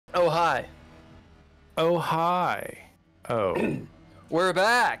Oh, hi. Oh, hi. Oh. We're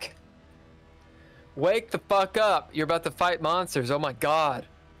back. Wake the fuck up. You're about to fight monsters. Oh my god.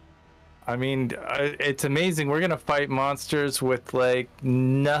 I mean, it's amazing. We're gonna fight monsters with, like,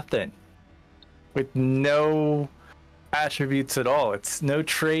 nothing. With no attributes at all. It's no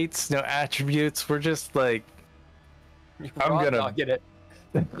traits, no attributes. We're just, like... You're I'm raw gonna... dogging it.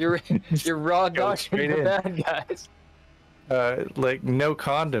 You're raw dogging the bad guys. Like, no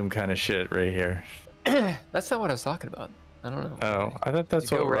condom kind of shit right here. That's not what I was talking about. I don't know. Oh, I thought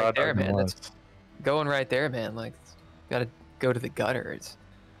that's what right there, man. was. That's going right there, man. Like, gotta go to the gutter. It's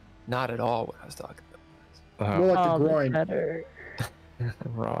not at all what I was talking about. More like the groin. Better.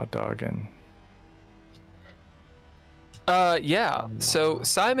 Raw dogging. Yeah. So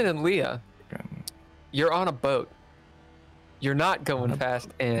Simon and Leah, you're on a boat. You're not going fast,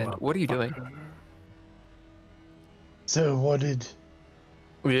 and what are you doing? So what did...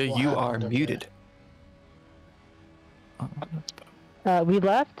 Yeah, what you happened are up muted. We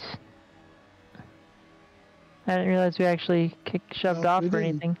left. I didn't realize we actually shoved off or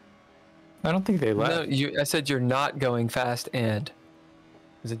anything. I don't think they left. No, I said you're not going fast, and it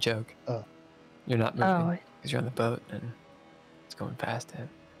was a joke. Oh. You're not moving Oh, because you're on the boat, and it's going fast. And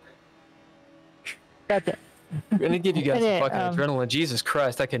that's it. I'm gonna give you guys Yeah, some fucking adrenaline. Jesus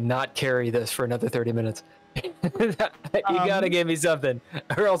Christ, I cannot carry this for another 30 minutes. You gotta give me something,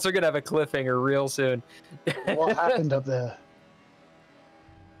 or else we're gonna have a cliffhanger real soon. What happened up there?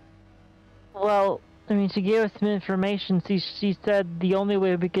 Well, I mean, she gave us some information. She said the only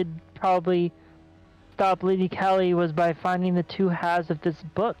way we could probably stop Lady Callie was by finding the two halves of this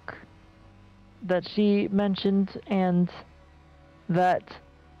book that she mentioned, and that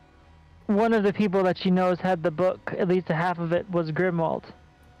one of the people that she knows had the book, at least a half of it, was Grimwald.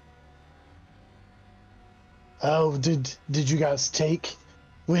 Oh, did you guys take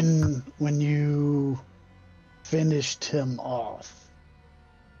when you finished him off?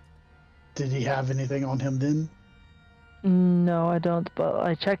 Did he have anything on him then? No, I don't, but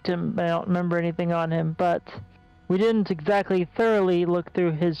I checked him. I don't remember anything on him, but we didn't exactly thoroughly look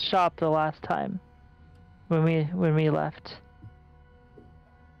through his shop the last time when we left.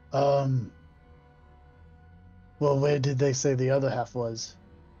 Well, where did they say the other half was?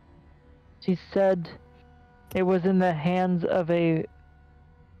 She said it was in the hands of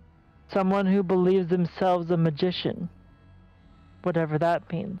someone who believes themselves a magician. Whatever that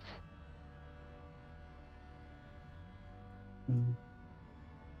means.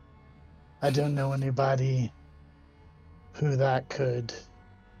 I don't know anybody who that could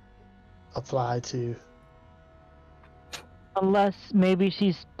apply to. Unless maybe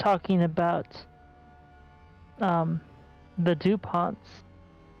she's talking about the DuPonts.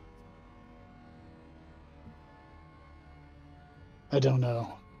 I don't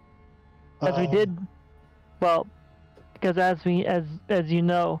know. As we did, well, because as you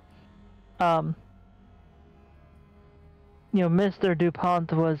know, Mr.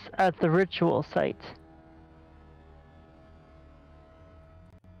 DuPont was at the ritual site.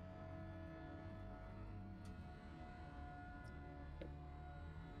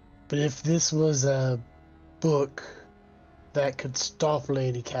 But if this was a book that could stop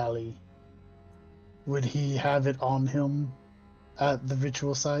Lady Callie, would he have it on him at the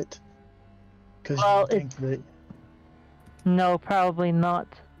ritual site? Because Well, you think that... No, probably not.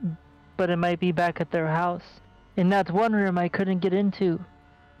 But it might be back at their house. In that one room I couldn't get into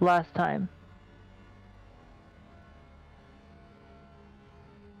last time.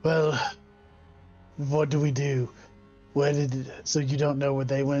 Well, what do we do? So you don't know where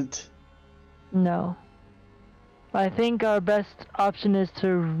they went? No. I think our best option is to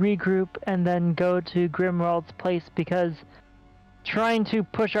regroup and then go to Grimwald's place, because trying to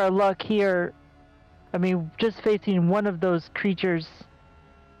push our luck here, I mean, just facing one of those creatures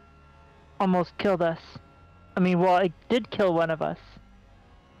almost killed us. I mean, well, it did kill one of us.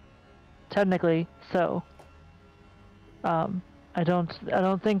 Technically, so. I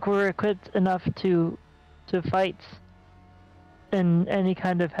don't think we're equipped enough to fight in any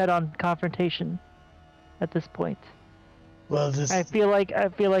kind of head-on confrontation at this point. Well, I feel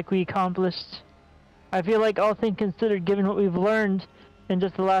like we accomplished. I feel like, all things considered, given what we've learned in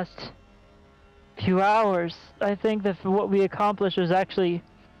just the last few hours, I think that what we accomplished was actually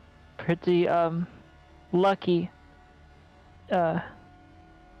pretty lucky.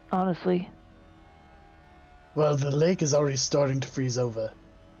 Honestly. Well, the lake is already starting to freeze over.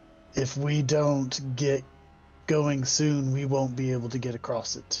 If we don't get going soon, we won't be able to get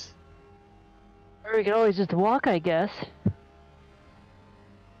across it. Or we could always just walk, I guess.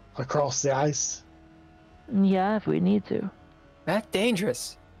 Across the ice? Yeah, if we need to. That's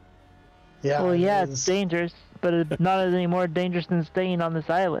dangerous. Yeah. Well, yeah, it it's is. dangerous, but it's not any more dangerous than staying on this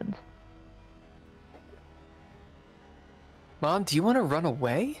island. Mom, do you want to run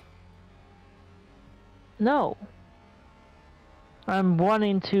away? No. I'm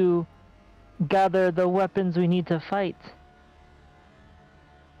wanting to gather the weapons we need to fight.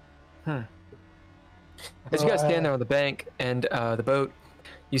 As you guys stand there on the bank and the boat,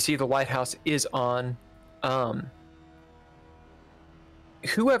 you see the lighthouse is on.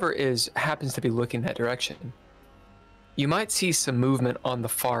 Whoever happens to be looking that direction, you might see some movement on the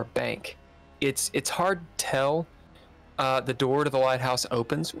far bank. It's hard to tell. The door to the lighthouse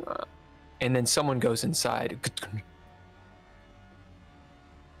opens, and then someone goes inside.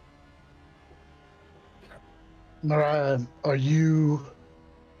 Mariah, are you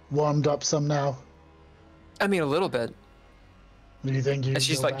warmed up some now? I mean, a little bit. Do you think you? And can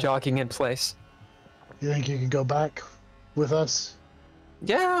she's go like back? jogging in place. You think you can go back with us?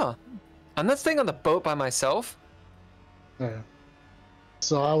 Yeah, I'm not staying on the boat by myself. Yeah.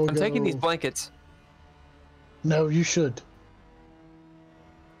 So I will. I'm taking these blankets. No, you should.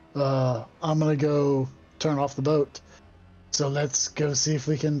 I'm gonna go turn off the boat. So let's go see if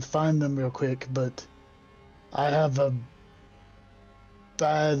we can find them real quick. But I have a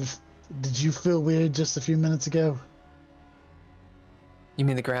bad. Did you feel weird just a few minutes ago? You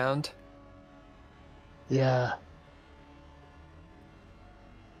mean the ground? Yeah.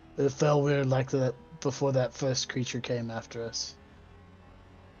 It felt weird like that before that first creature came after us.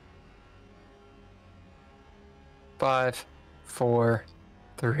 5, 4,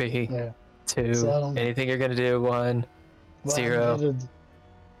 3, Yeah. 2. So I don't- Anything you're gonna do? 1, Well, 0. I'm headed-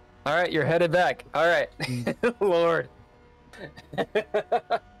 All right, you're headed back. All right, Lord.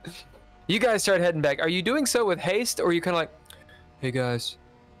 You guys start heading back. Are you doing so with haste, or are you kind of like, hey guys,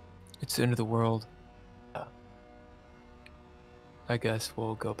 it's the end of the world. I guess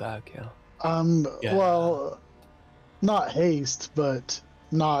we'll go back, yeah. Yeah. Well, not haste, but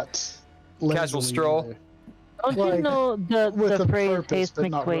not Casual lazily stroll? either. Don't you Like, know With the a phrase purpose, haste but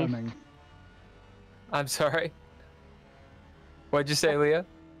makes not waste? running. I'm sorry. What'd you say, Leah?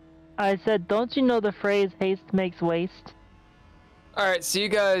 I said, don't you know the phrase haste makes waste? All right, so you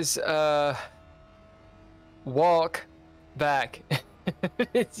guys walk back.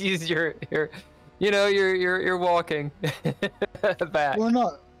 It's use your you're walking back. We're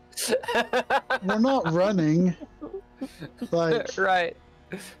not running. Like Right.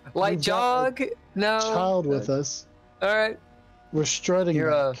 Light We've got jog? No. child with us. All right. We're strutting You're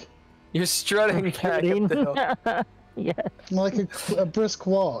back. You're strutting back up the hill. Yes. Like a brisk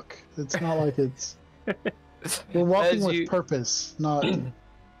walk. It's not like it's. We're walking As with you- purpose, not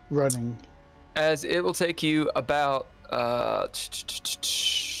running. As it will take you about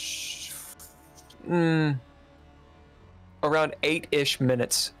around 8-ish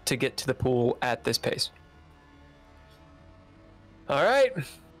minutes to get to the pool at this pace. All right,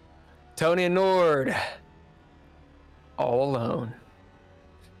 Tony and Nord, all alone.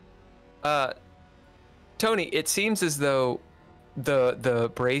 Tony, it seems as though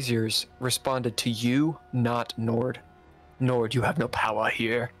the braziers responded to you, not Nord. Nord, you have no power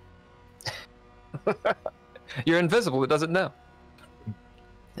here. You're invisible. It doesn't know.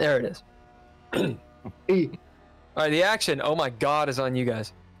 There it is. Hey, All right, the action. Oh my God, is on you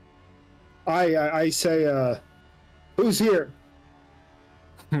guys. I say, who's here?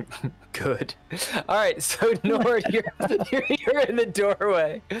 Good. All right, so Nord, you're in the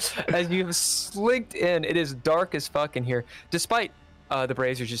doorway as you've slinked in. It is dark as fuck in here, despite the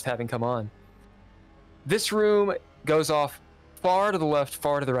braziers just having come on. This room goes off far to the left,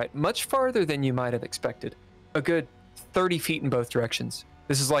 far to the right, much farther than you might have expected. A good 30 feet in both directions.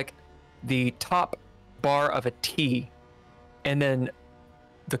 This is like the top bar of a T, and then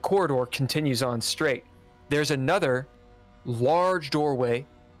the corridor continues on straight. There's another large doorway,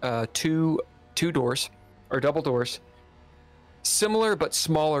 two doors, or double doors, similar but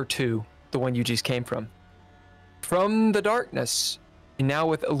smaller to the one you just came from. From the darkness, and now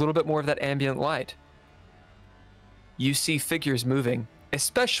with a little bit more of that ambient light, you see figures moving,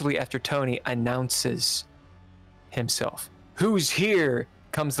 especially after Tony announces himself. Who's here?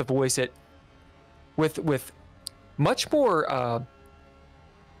 Comes the voice with much more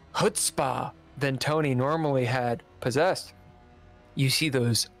chutzpah than Tony normally had possessed. You see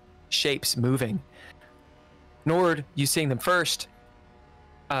those shapes moving. Nord, you seeing them first,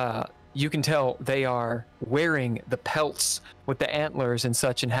 you can tell they are wearing the pelts with the antlers and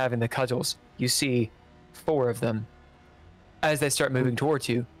such and having the cudgels. You see 4 of them as they start moving towards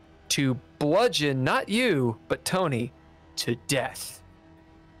you to bludgeon not you, but Tony to death.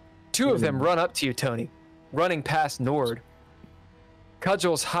 2 of them run up to you, Tony, running past Nord.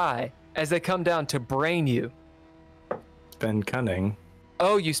 Cudgels high, as they come down to brain you. Spend cunning.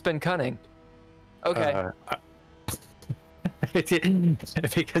 Oh, you spend cunning. Okay.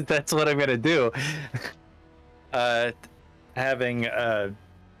 Because that's what I'm gonna do. Having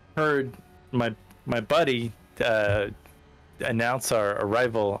heard my buddy announce our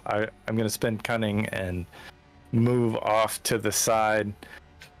arrival, I'm gonna spend cunning and move off to the side,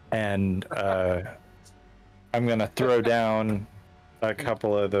 and I'm gonna throw down a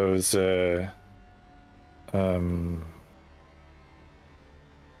couple of those the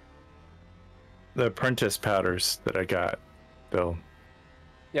apprentice powders that I got, Bill.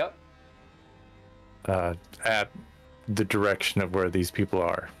 Yep. At the direction of where these people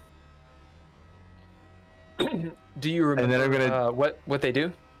are. Do you remember And then I'm gonna what they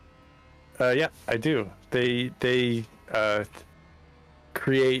do? Yeah, I do. They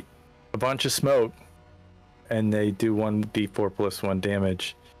create a bunch of smoke, and they do 1d4 plus 1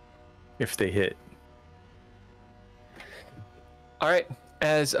 damage if they hit. All right.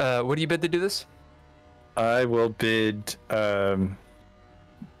 As what do you bid to do this? I will bid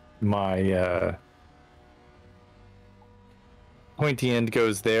my pointy end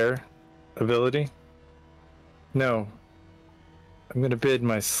goes there ability. No, I'm gonna bid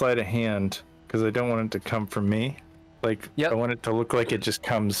my sleight of hand because I don't want it to come from me. Like, yep. I want it to look like it just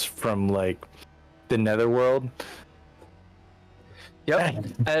comes from like the netherworld. Yep.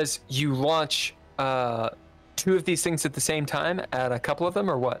 As you launch 2 of these things at the same time at a couple of them,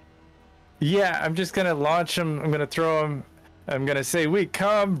 or what? Yeah, I'm just gonna launch them. I'm gonna throw them. I'm gonna say, "We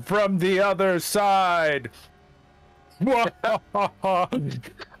come from the other side." All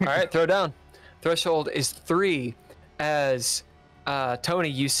right, throw down. Threshold is 3. As Tony,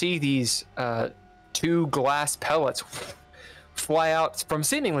 you see these 2 glass pellets fly out from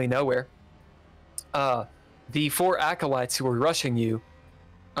seemingly nowhere. The 4 acolytes who were rushing you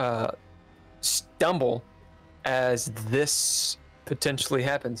stumble as this potentially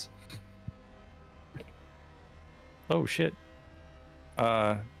happens. Oh shit.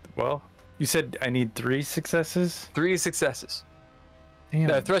 Well, you said I need 3 successes? 3 successes. Damn.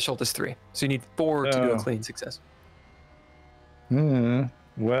 The threshold is 3, so you need 4 to do a clean success.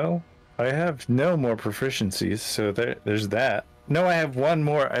 Well, I have no more proficiencies, so there's that. No, I have 1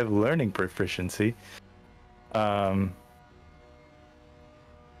 more. I have learning proficiency.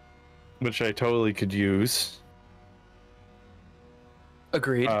 Which I totally could use.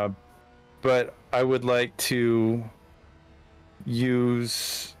 Agreed. But I would like to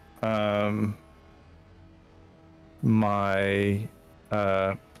use my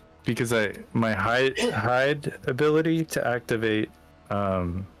because my hide ability to activate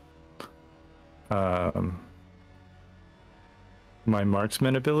my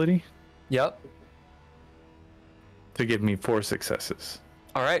marksman ability. Yep. To give me 4 successes.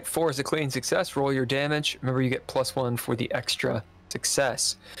 All right, 4 is a clean success. Roll your damage. Remember, you get +1 for the extra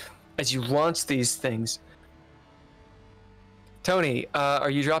success. As you launch these things, Tony, are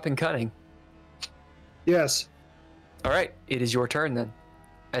you dropping cunning? Yes. All right, it is your turn then.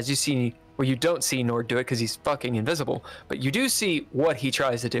 As you see, well, you don't see Nord do it because he's fucking invisible, but you do see what he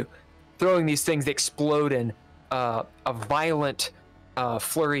tries to do. Throwing these things that explode in a violent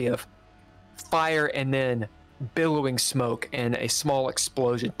flurry of fire and then billowing smoke and a small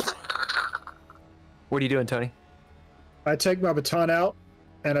explosion. What are you doing, Tony? I take my baton out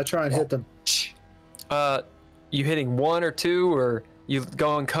and I try and hit them. You hitting 1 or 2, or you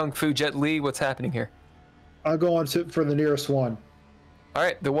going Kung Fu Jet Li? What's happening here? I'll go on for the nearest one. All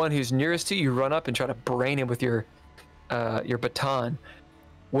right, the one who's nearest to you, you run up and try to brain him with your baton.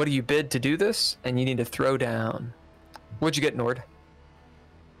 What do you bid to do this? And you need to throw down. What'd you get, Nord?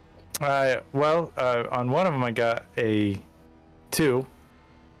 Well, on one of them I got a 2,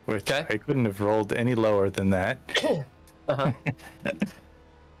 which I couldn't have rolled any lower than that. Uh-huh.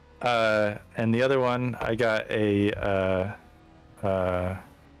 And the other one I got a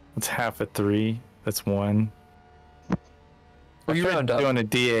it's half a 3. That's 1. Well, you round up. Doing a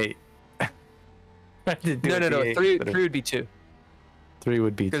D8. No. 3 would be 2. 3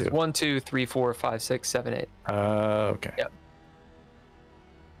 would be 2. Because 1, 2, 3, 4, 5, 6, 7, 8. Okay. Yep.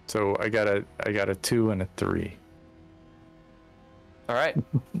 So I got a 2 and a 3. All right.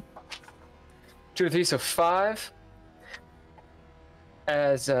 2 or 3, so 5.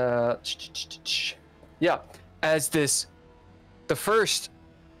 As as the first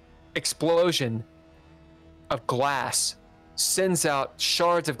explosion of glass sends out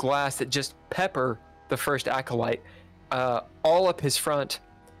shards of glass that just pepper the first acolyte all up his front.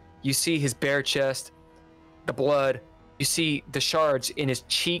 You see his bare chest, the blood. You see the shards in his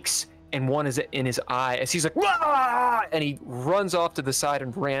cheeks and one is in his eye as he's like, "Wah!" And he runs off to the side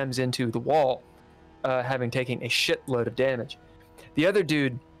and rams into the wall, having taken a shitload of damage. The other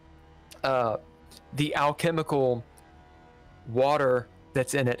dude, the alchemical water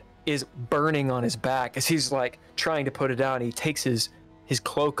that's in it is burning on his back as he's like trying to put it out. He takes his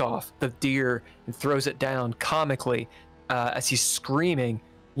cloak off the deer and throws it down comically as he's screaming,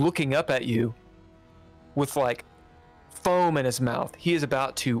 looking up at you with like foam in his mouth. He is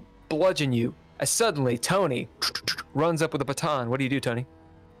about to bludgeon you as suddenly Tony runs up with a baton. What do you do, Tony?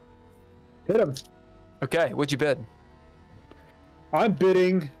 Hit him. Okay, what'd you bid? I'm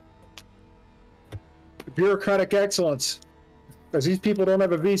bidding bureaucratic excellence, because these people don't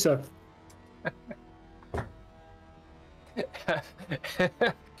have a visa.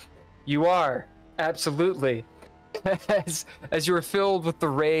 You are, absolutely. As you are filled with the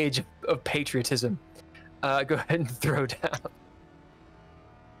rage of patriotism, go ahead and throw down.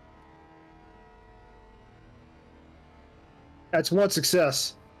 That's one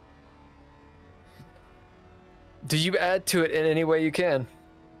success. Do you add to it in any way you can?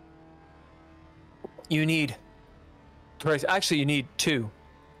 You need... Actually, you need 2.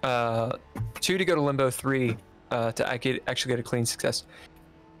 2 to go to limbo, 3 to actually get a clean success.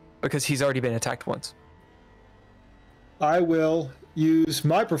 Because he's already been attacked once. I will use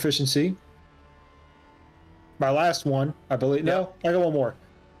my proficiency. My last one, I believe. No, I got one more.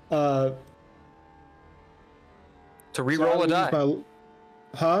 To re-roll a die.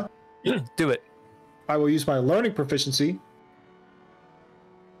 Huh? Do it. I will use my learning proficiency.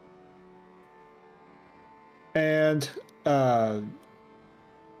 And to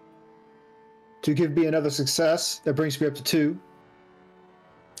give me another success, that brings me up to 2.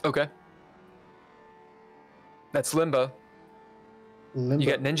 Okay. That's limbo. You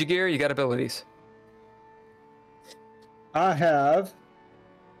got ninja gear, you got abilities. I have...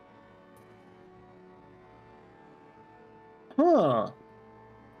 Huh.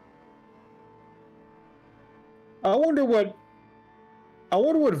 I wonder what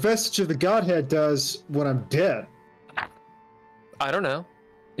Vestige of the Godhead does when I'm dead. I don't know.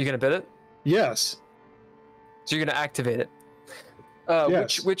 You gonna bid it? Yes. So you're gonna activate it.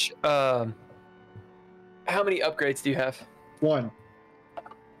 Yes. How many upgrades do you have? 1.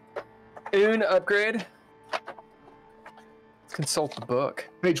 Un upgrade. Let's consult the book.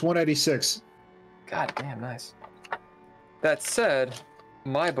 Page 186. God damn, nice. That said,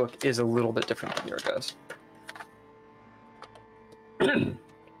 my book is a little bit different than your guys.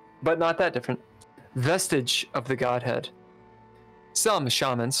 But not that different. Vestige of the Godhead. Some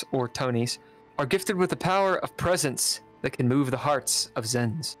shamans, or Tonys, are gifted with the power of presence that can move the hearts of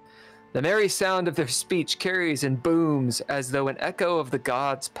Zens. The merry sound of their speech carries and booms as though an echo of the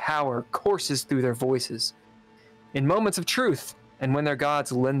gods' power courses through their voices. In moments of truth, and when their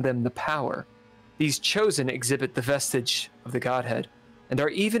gods lend them the power, these chosen exhibit the vestige of the Godhead, and are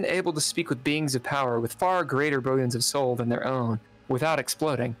even able to speak with beings of power with far greater brilliance of soul than their own, without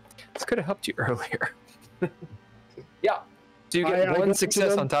exploding. This could have helped you earlier. Yeah. So you get one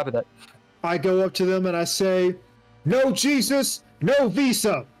success on top of that. I go up to them and I say, "No Jesus, no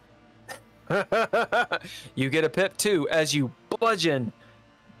visa." You get a pip too as you bludgeon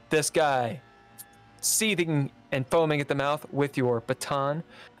this guy, seething and foaming at the mouth with your baton.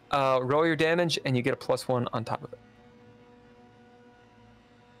 Roll your damage and you get a +1 on top of it.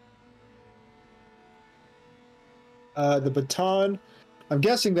 The baton, I'm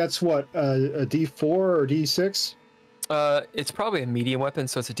guessing that's what, a D4 or D6? It's probably a medium weapon,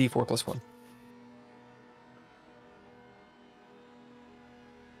 so it's a D4 +1.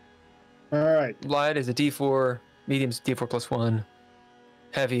 All right. Light is a D4, medium's D4 +1,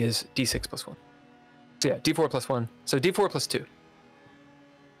 heavy is D6 +1. So yeah, D4 +1. So D4 +2.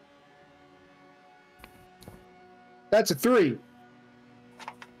 That's a 3.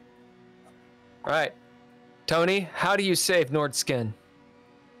 All right. Tony, how do you save Nordskin?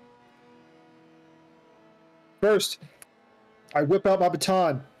 First, I whip out my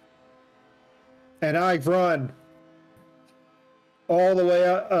baton, and I run all the way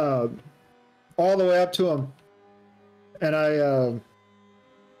up to him, and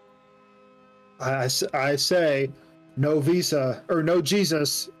I say, "No visa, or no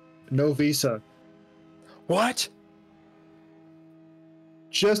Jesus, no visa." What?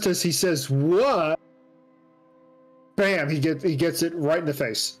 Just as he says, "What?" Bam! He gets it right in the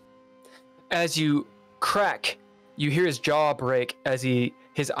face. As you crack, you hear his jaw break as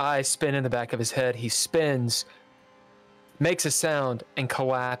his eyes spin in the back of his head. He spins, makes a sound, and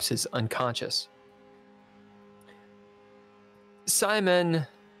collapses unconscious. Simon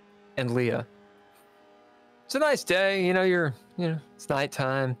and Leah. It's a nice day, you're it's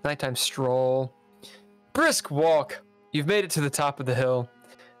nighttime stroll. Brisk walk. You've made it to the top of the hill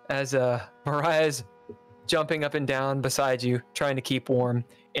as Mariah's jumping up and down beside you, trying to keep warm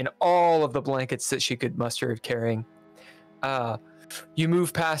in all of the blankets that she could muster carrying. You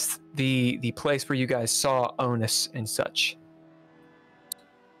move past the place where you guys saw Onus and such.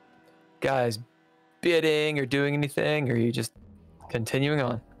 Guys, bidding or doing anything, or are you just continuing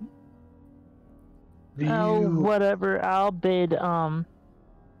on? Oh, whatever. I'll bid.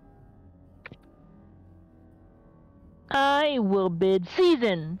 I will bid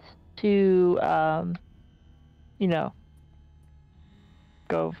Seasons to,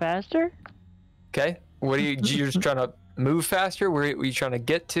 go faster. Okay. What are you're just trying to move faster? Where are you trying to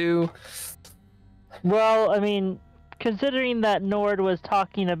get to? Well, I mean, considering that Nord was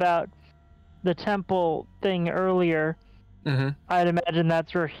talking about the temple thing earlier, I'd imagine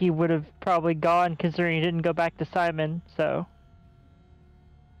that's where he would have probably gone, considering he didn't go back to Simon, so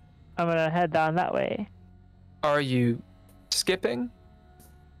I'm gonna head down that way. Are you skipping?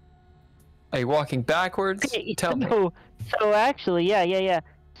 Are you walking backwards? Okay, Tell me. So actually, yeah.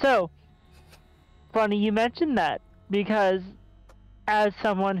 So, funny you mentioned that, because as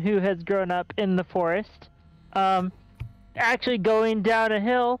someone who has grown up in the forest, actually going down a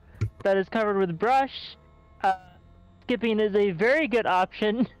hill that is covered with brush, skipping is a very good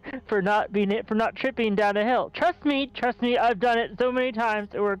option for not tripping down a hill. Trust me, I've done it so many times.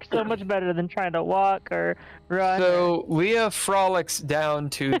 It works so much better than trying to walk or run. So Leah frolics down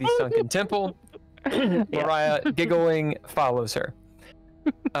to the sunken temple. Mariah, giggling, follows her.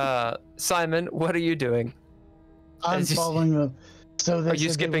 Simon, what are you doing? I'm following them. So are you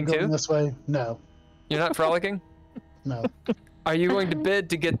skipping too? This way? No. You're not frolicking? No. Are you going to bid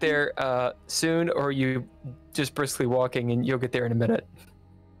to get there soon, or are you just briskly walking and you'll get there in a minute?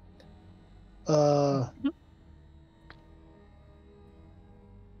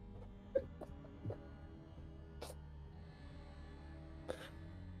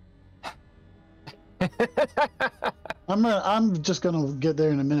 I'm just gonna get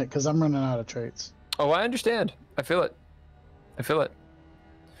there in a minute because I'm running out of traits. Oh, I understand. I feel it.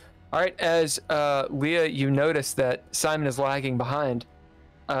 All right, as Leah, you notice that Simon is lagging behind.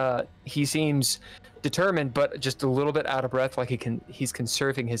 He seems determined, but just a little bit out of breath, like he's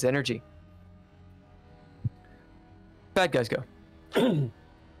conserving his energy. Bad guys go. 2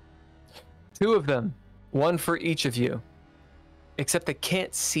 of them, 1 for each of you, except they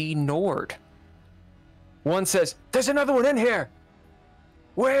can't see Nord. One says, "There's another one in here."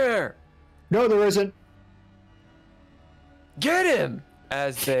 Where? No, there isn't. Get him!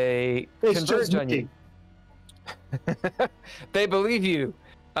 As they converge on you. They believe you.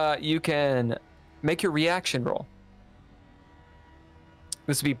 You can make your reaction roll.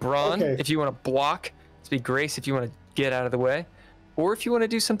 This would be Brawn if you want to block. This would be Grace if you want to get out of the way. Or if you want to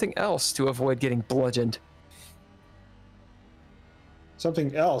do something else to avoid getting bludgeoned.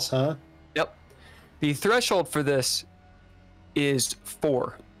 Something else, huh? Yep. The threshold for this is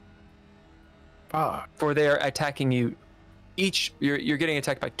 4. For they are attacking you. Each, you're getting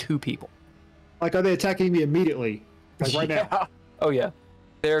attacked by 2 people. Like, are they attacking me immediately? Like right now? Oh yeah.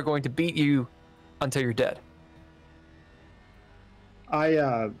 They're going to beat you until you're dead.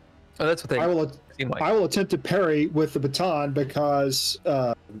 Oh, that's what they seem like. I will attempt to parry with the baton because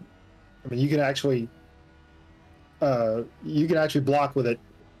you can actually block with it.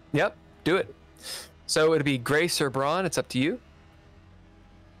 Yep, do it. So it'd be Grace or Brawn. It's up to you.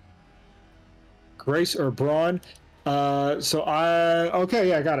 Grace or Brawn. I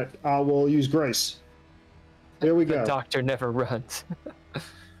got it. I will use Grace. There we go. The doctor never runs.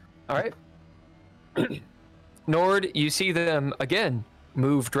 All right. Nord, you see them again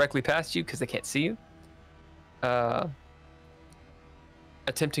move directly past you because they can't see you.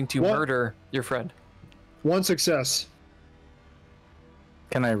 Attempting to murder your friend. 1 success.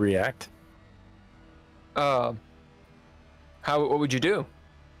 Can I react? What would you do?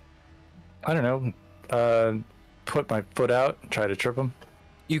 I don't know. Put my foot out and try to trip him.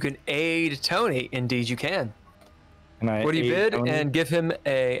 You can aid Tony. Indeed, you can. What do you bid? Tony? And give him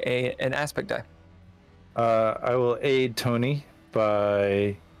an aspect die. I will aid Tony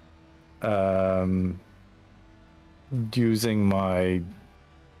by using my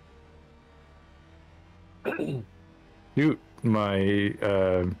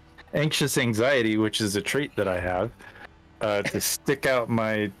anxious anxiety, which is a trait that I have, to stick out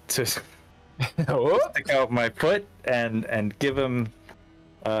my foot and give him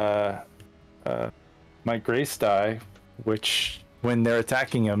my grace die, which when they're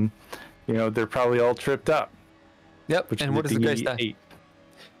attacking him, they're probably all tripped up. Yep. And what is the grace die? 8.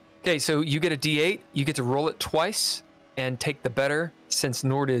 Okay, so you get a D8. You get to roll it twice, and take the better. Since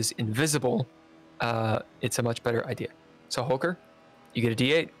Nord is invisible, it's a much better idea. So Holker, you get a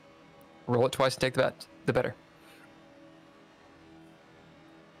D8. Roll it twice and take the better.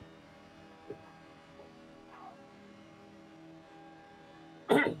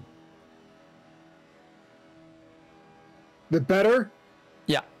 The better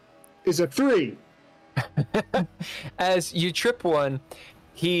Yeah. is a 3. As you trip one,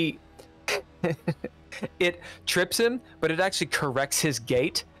 it trips him, but it actually corrects his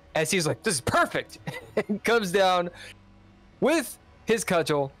gait as he's like, this is perfect, and comes down with his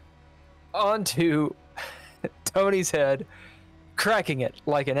cudgel onto Tony's head, cracking it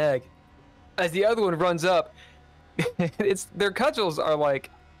like an egg. As the other one runs up, their cudgels are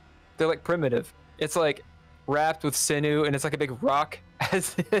they're like primitive. It's like wrapped with sinew, and it's like a big rock.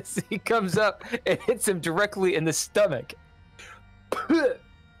 As he comes up, it hits him directly in the stomach.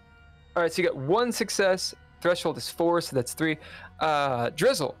 All right, so you got 1 success. Threshold is 4, so that's 3.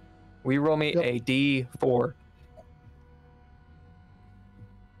 Drizzle, will you roll me a D4?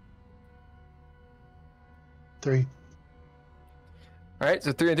 3. All right,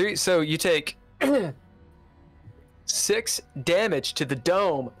 so 3 and 3. So you take 6 damage to the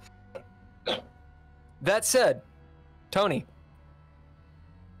dome. That said, Tony,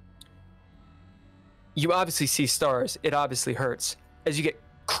 you obviously see stars. It obviously hurts as you get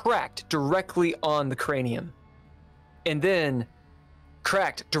cracked directly on the cranium, and then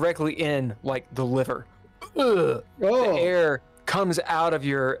cracked directly in like the liver. Ugh. The air comes out of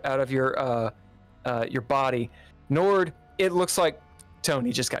your body. Nord, it looks like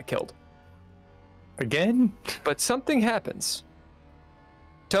Tony just got killed Again? but something happens.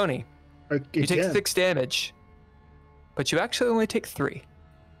 Tony, you take 6 damage, but you actually only take 3.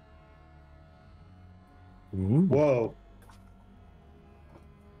 Whoa.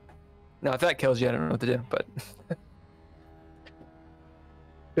 Now, if that kills you, I don't know what to do, but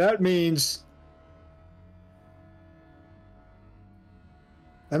That means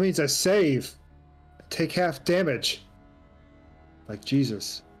I save. Take half damage. Like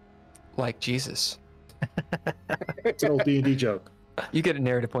Jesus. like Jesus. It's an old D&D joke. You get a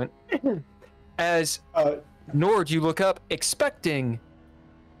narrative point. As Nord, you look up expecting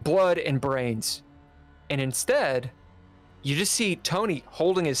blood and brains, and instead, you just see Tony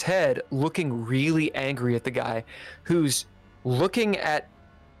holding his head, looking really angry at the guy who's looking at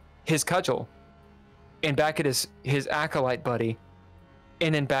his cudgel and back at his acolyte buddy,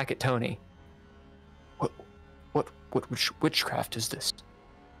 and then back at Tony. What witchcraft is this?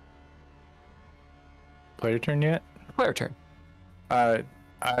 Player turn yet? Player turn. I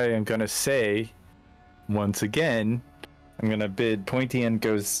am gonna say, once again, I'm gonna bid Pointy End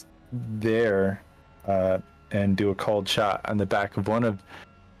goes there, and do a called shot on the back of one of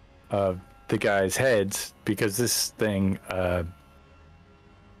the guy's heads, because this thing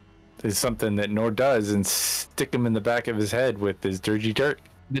is something that Nord does, and stick him in the back of his head with his dirgy dirk.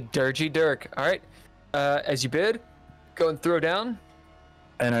 The dirgy dirk. All right. As you bid, go and throw down.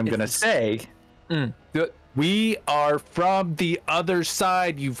 And I'm gonna say, Do it. we are from the other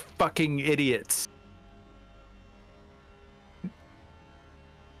side, you fucking idiots.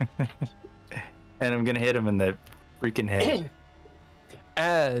 And I'm gonna hit him in the freaking head.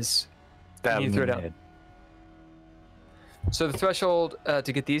 As Stab you him throw in it the out. head. So the threshold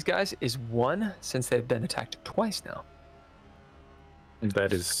to get these guys is 1, since they've been attacked twice now.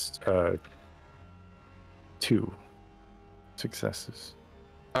 That is 2 successes.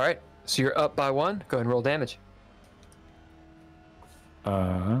 All right. So you're up by 1. Go ahead and roll damage.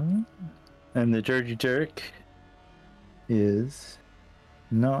 And the dirty jerk is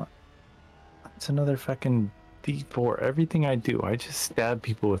not. It's another fucking D4. Everything I do, I just stab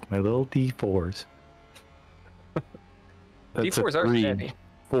people with my little D4s. That's D4s are heavy.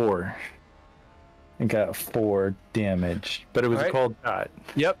 4. I got 4 damage, but it was All a right. cold shot.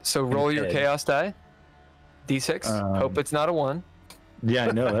 Yep. So roll your head. chaos die. D6. Hope it's not a 1. Yeah,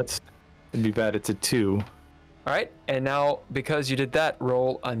 I know it'd be bad. It's a 2. All right. And now, because you did that,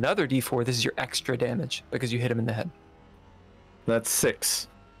 roll another D4. This is your extra damage because you hit him in the head. That's 6.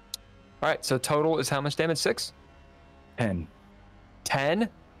 All right. So total is how much damage? 6? 10. 10?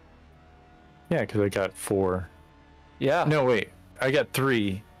 Yeah, because I got 4. Yeah. No, wait. I got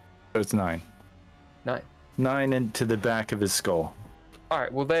 3. So it's 9. 9. 9 into the back of his skull. All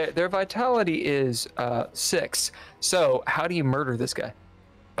right. Well, their vitality is 6. So how do you murder this guy?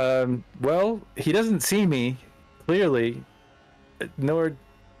 Well, he doesn't see me, clearly. Nord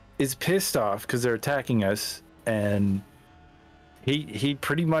is pissed off because they're attacking us, and he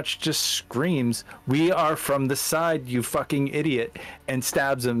pretty much just screams, "We are from the side, you fucking idiot," and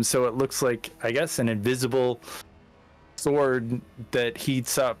stabs him, so it looks like, I guess, an invisible sword that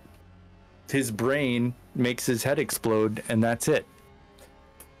heats up his brain, makes his head explode, and that's it.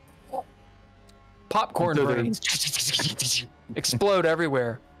 Popcorn So they're- brains explode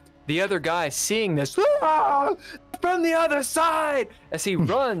everywhere. The other guy seeing this "Ah! From the other side as he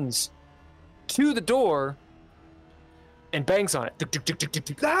runs to the door and bangs on it.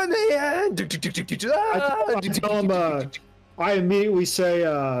 Let me in! I tell him, I immediately say,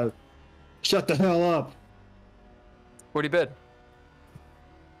 shut the hell up. What do you bid?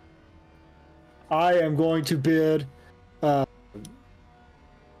 I am going to bid, I'm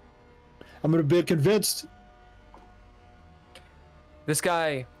going to bid convinced. This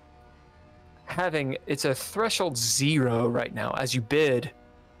guy it's a threshold 0 right now. As you bid,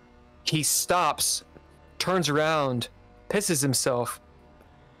 he stops, turns around, pisses himself,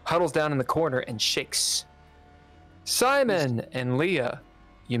 huddles down in the corner, and shakes. Simon and Leah,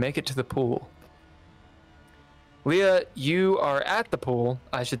 you make it to the pool. Leah, you are at the pool,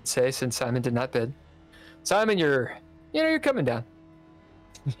 I should say, since Simon did not bid. Simon, you're coming down.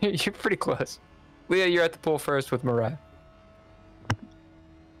 You're pretty close. Leah, you're at the pool first with Mariah.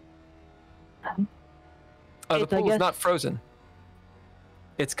 The pool is not frozen.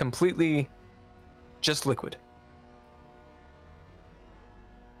 It's completely just liquid.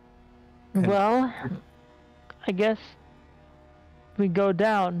 Well, I guess we go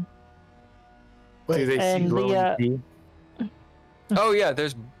down. Do they see And glowing pee? Oh yeah,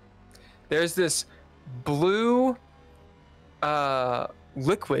 there's this blue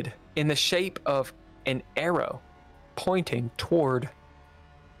liquid in the shape of an arrow pointing toward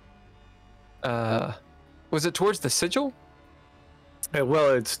was it towards the sigil?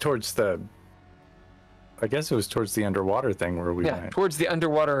 Well, it's towards I guess it was towards the underwater thing where we went. Towards the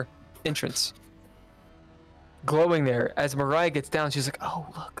underwater entrance. Glowing there. As Mariah gets down, she's like, "Oh,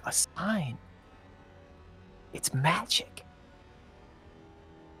 look, a sign. It's magic."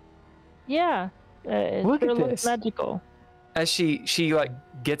 Yeah, it Look at sure looks this. magical. As she like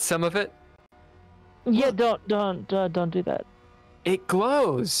gets some of it, Yeah, don't do that. it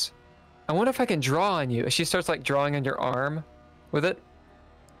glows. I wonder if I can draw on you. She starts like drawing on your arm with it.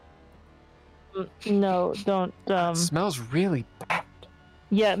 No, don't. It smells really bad.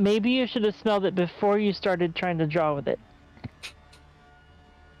 Yeah, maybe you should have smelled it before you started trying to draw with it.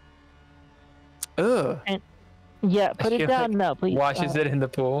 Ugh. Yeah, put She, it down like, now, please. Washes it in the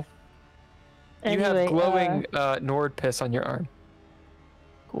pool. You have Anyway, glowing Nord piss on your arm.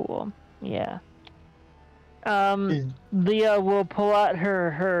 Cool. Yeah. Is- Leah will pull out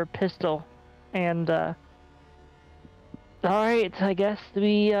her pistol, and all right, I guess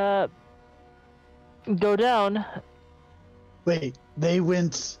we go down. Wait, they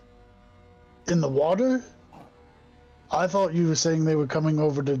went in the water? I thought you were saying they were coming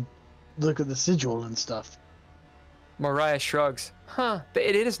over to look at the sigil and stuff. Mariah shrugs. Huh,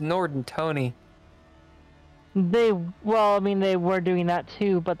 it is Nord and Tony. They were doing that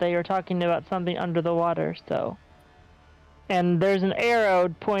too, but they were talking about something under the water, so. And there's an arrow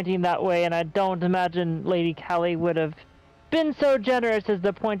pointing that way, and I don't imagine Lady Callie would have been so generous as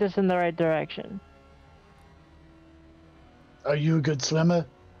to point us in the right direction. Are you a good swimmer?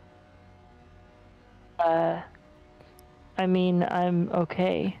 I mean, I'm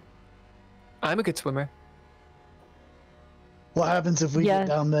okay. I'm a good swimmer. What happens if we Yeah. get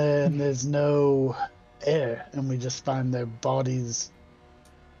down there and there's no air and we just find their bodies?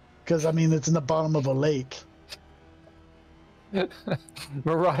 Because, I mean, it's in the bottom of a lake.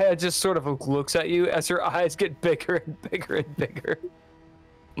 Mariah just sort of looks at you as her eyes get bigger and bigger and bigger.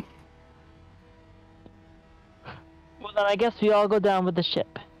 Well, then I guess we all go down with the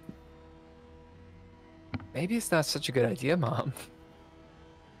ship. Maybe it's not such a good idea, Mom.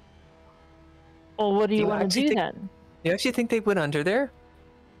 Well, what do you You want to actually do think- then? You actually think they went under there?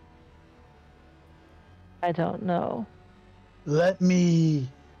 I don't know. Let me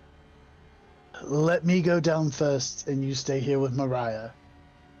go down first and you stay here with Mariah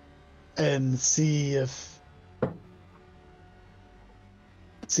and see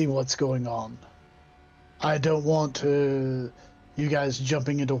what's going on. I don't want you guys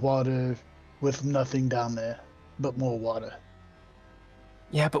jumping into water with nothing down there but more water.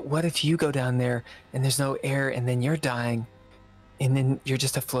 Yeah, but what if you go down there and there's no air and then you're dying and then you're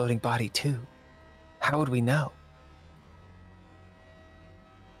just a floating body too? How would we know?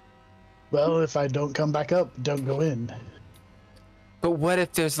 Well, if I don't come back up, don't go in. But what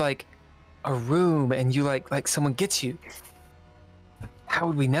if there's like a room and you like someone gets you? How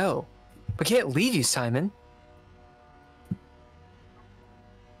would we know? We can't leave you, Simon.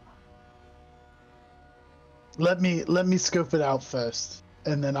 Let me scope it out first,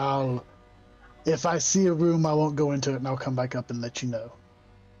 and then I'll If I see a room, I won't go into it, and I'll come back up and let you know.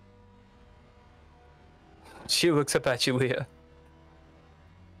 She looks up at you, Leah.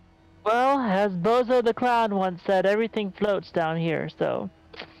 Well, as Bozo the Clown once said, everything floats down here, so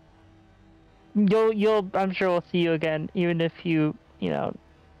I'm sure we'll see you again, even if you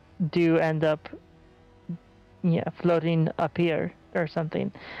do end up floating up here or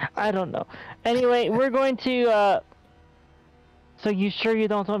something. I don't know. Anyway, we're going to so you sure you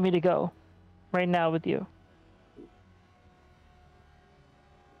don't want me to go right now with you?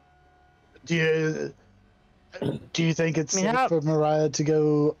 Do you think it's I mean, safe for Mariah to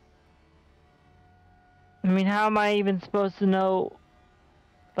go? I mean, how am I even supposed to know?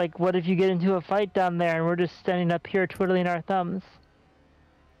 Like, what if you get into a fight down there and we're just standing up here twiddling our thumbs?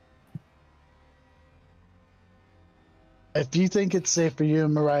 If you think it's safe for you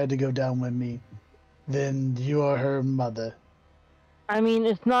and Mariah to go down with me, then you are her mother. I mean,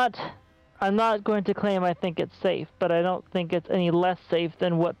 it's not. I'm not going to claim I think it's safe, but I don't think it's any less safe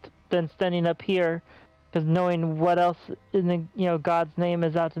than standing up here, because knowing what else in the God's name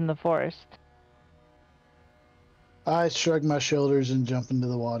is out in the forest. I shrug my shoulders and jump into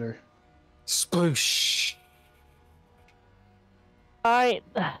the water. Sploosh. Alright,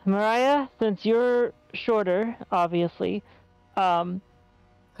 Mariah, since you're shorter, obviously,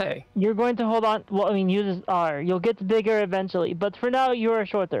 Hey. you're going to hold on. Well, I mean, you just are. You'll get bigger eventually, but for now, you are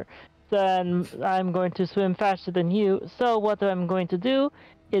shorter. Then I'm going to swim faster than you. So what I'm going to do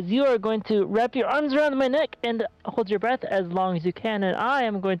is you are going to wrap your arms around my neck and hold your breath as long as you can, and I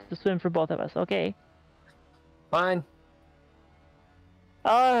am going to swim for both of us, okay? Fine.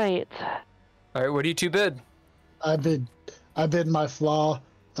 Alright. Alright, what do you two bid? I bid my flaw,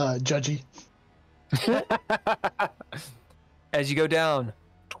 judgy. As you go down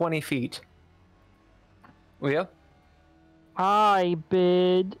 20 feet. Leah? I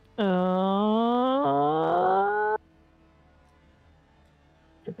bid,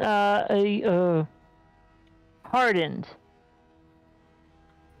 hardened.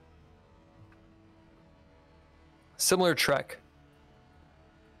 Similar trek.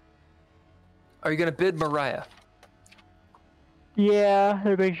 Are you gonna bid Mariah? Yeah,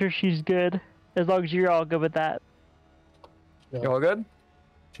 to make sure she's good. As long as you're all good with that. You all good?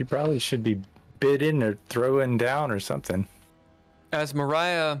 She probably should be bidden or throwing down or something. As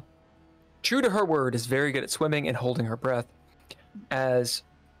Mariah, true to her word, is very good at swimming and holding her breath, as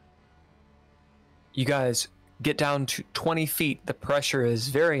you guys get down to 20 feet, the pressure is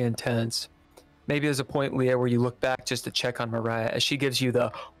very intense. Maybe there's a point, Leah, where you look back just to check on Mariah as she gives you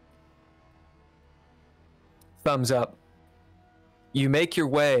the thumbs up. You make your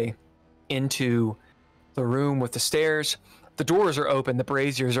way into the room with the stairs. The doors are open, the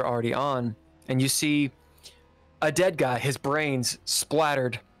braziers are already on, and you see a dead guy, his brains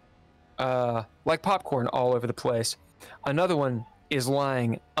splattered like popcorn all over the place. Another one is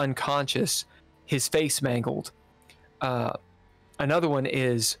lying unconscious, his face mangled. Another one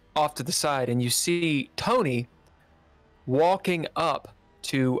is off to the side, and you see Tony walking up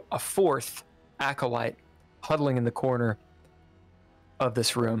to a fourth acolyte huddling in the corner of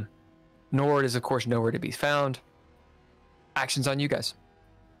this room. Nord is, of course, nowhere to be found. Actions on you guys.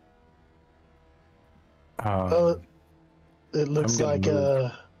 It looks like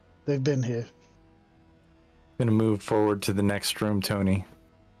they've been here. I'm gonna move forward to the next room, Tony.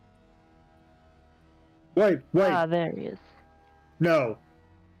 Wait. Ah, there he is. No.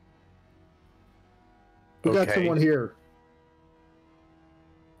 We got Okay. someone here.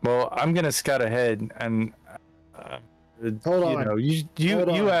 Well, I'm gonna scout ahead and Hold on.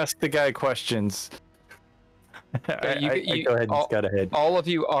 You ask the guy questions. I go ahead and scout ahead. All of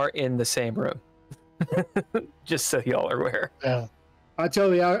you are in the same room. Just so y'all are aware. Yeah. I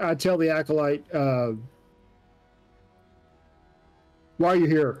tell the acolyte, why are you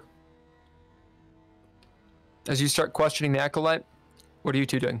here? As you start questioning the acolyte, what are you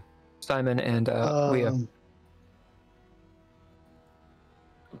two doing? Simon and Leah.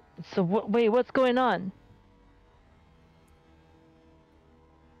 So wait, what's going on?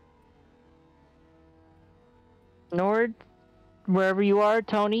 Nord, wherever you are,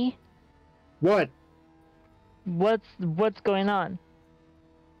 Tony, What? what's going on?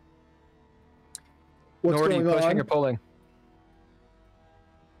 What's Nord, are you going pushing on? or pulling?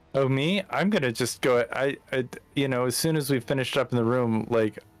 Oh, me? I'm gonna just go. As soon as we finished up in the room,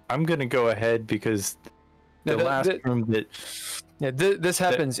 like I'm gonna go ahead because the last room that. Yeah, this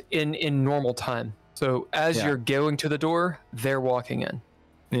happens in normal time. So as you're going to the door, they're walking in.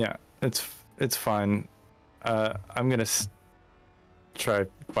 Yeah, it's fine. I'm gonna try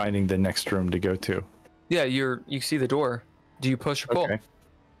finding the next room to go to. Yeah, you see the door. Do you push or pull? Okay.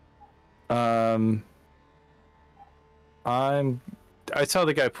 I saw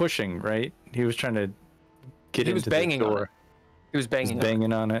the guy pushing, right? He was trying to get He was into banging the on door. it. He was banging. He's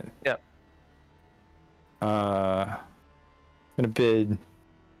banging on it. Yep. I'm gonna bid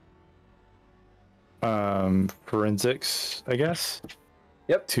forensics, I guess.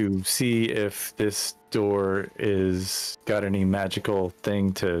 Yep. To see if this door is got any magical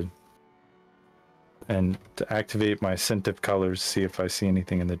thing to activate my scent of colors, see if I see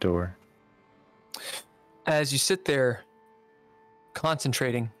anything in the door. As you sit there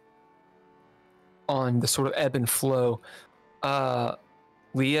concentrating on the sort of ebb and flow,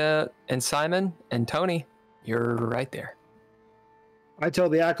 Leah and Simon and Tony, you're right there. I tell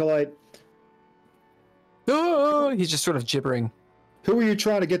the acolyte, Oh, he's just sort of gibbering. who were you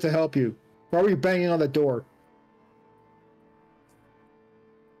trying to get to help you? Why were you banging on the door?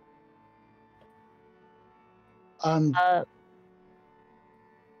 I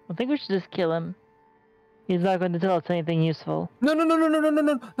think we should just kill him. He's not going to tell us anything useful.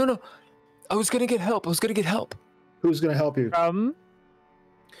 No. I was gonna get help. Who's going to help you?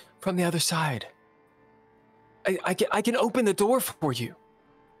 From the other side. I can open the door for you.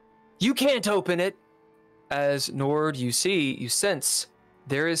 You can't open it. As Nord, you sense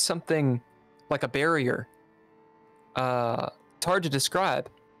there is something like a barrier. It's hard to describe.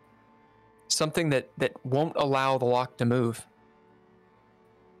 Something that won't allow the lock to move.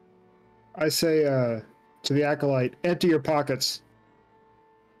 I say to the acolyte, empty your pockets.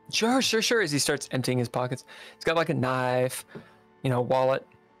 Sure. As he starts emptying his pockets, he's got like a knife, wallet,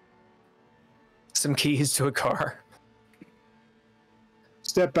 some keys to a car.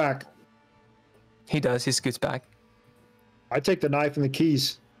 Step back. He does. He scoots back. I take the knife and the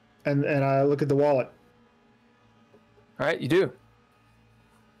keys, and I look at the wallet. All right, you do.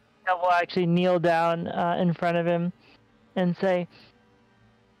 I will actually kneel down in front of him and say,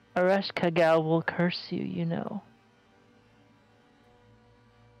 Aresh Kagal will curse you, you know.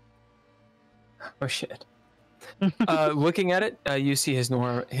 Oh, shit. Looking at it, you see his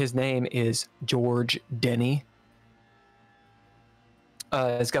name is George Denny.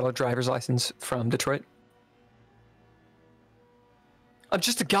 He's got a driver's license from Detroit. I'm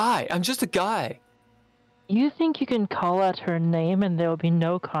just a guy. You think you can call out her name and there will be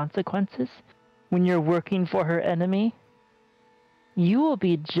no consequences when you're working for her enemy? You will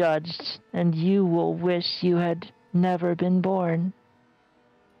be judged and you will wish you had never been born.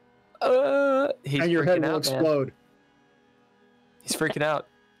 He's and your freaking head will out, explode. man. He's freaking out.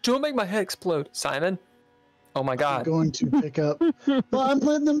 Don't make my head explode, Simon. Oh my God. I'm going to pick up. Well, I'm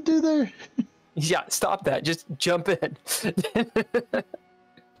letting them do their. Yeah, stop that. Just jump in.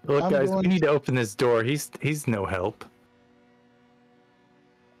 Look, I'm guys, we going need to open this door. He's no help.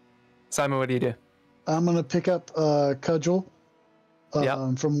 Simon, what do you do? I'm gonna pick up cudgel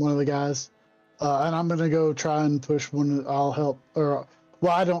from one of the guys, and I'm gonna go try and push one. I'll help. Or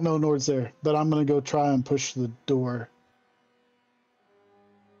well, I don't know Nord's there, but I'm gonna go try and push the door.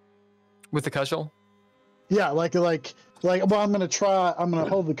 With the cudgel? Yeah, like. Well, I'm gonna try. I'm gonna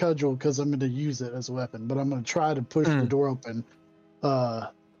hold the cudgel because I'm gonna use it as a weapon. But I'm gonna try to push the door open,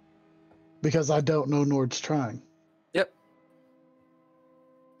 because I don't know Nord's trying. Yep.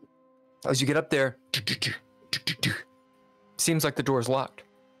 As you get up there, seems like the door is locked.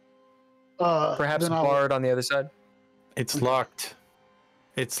 Perhaps then I'll- barred on the other side. It's locked.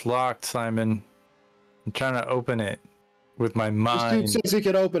 It's locked, Simon. I'm trying to open it with my This mind. dude says he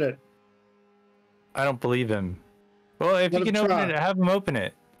can open it. I don't believe him. Well, if Let you him can open try. it, have him open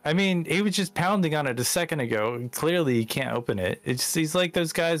it. I mean, he was just pounding on it a second ago. And clearly, he can't open it. He's like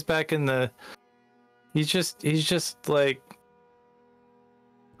those guys back in the. He's just like,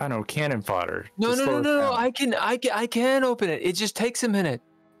 I don't know, cannon fodder. No. to slow us down. I can open it. It just takes a minute.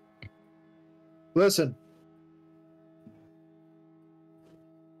 Listen.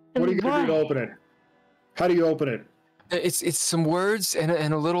 What are you gonna do to Why? open it? How do you open it? It's some words and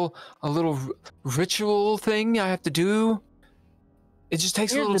a little ritual thing I have to do. It just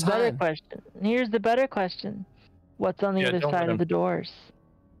takes a Here's little the better time. question. Here's the better question. What's on the Yeah, other don't let side him- of the doors?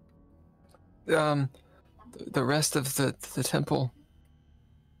 The rest of the temple.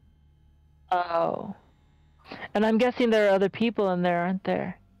 Oh. And I'm guessing there are other people in there, aren't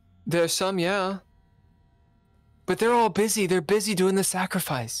there? There's some, yeah. But they're all busy. They're busy doing the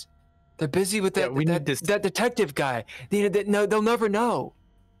sacrifice. They're busy with Yeah, that we need this- that detective guy. They'll never know.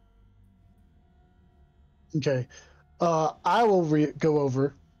 Okay. I will go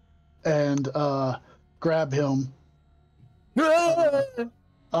over and grab him.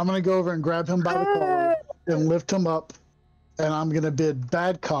 I'm gonna go over and grab him by the collar and lift him up, and I'm gonna bid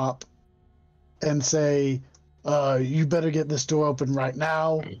bad cop and say, "You better get this door open right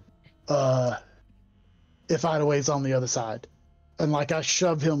now. if Idaway's on the other side, and like I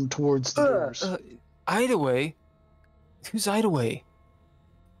shove him towards the doors. Idaway? Who's Idaway?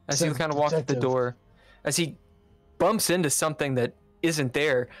 As he kind of walks to the door, as he bumps into something that isn't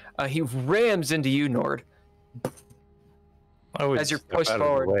there, he rams into you, Nord. As you're pushed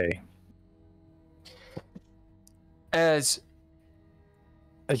forward. As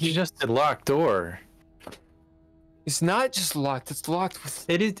you just a locked door. It's not just locked, it's locked with...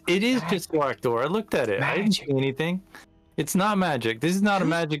 It is just a locked door. I looked at it. Magic. I didn't see anything. It's not magic. This is not a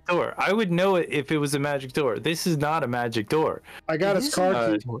magic door. I would know it if it was a magic door. This is not a magic door. I got his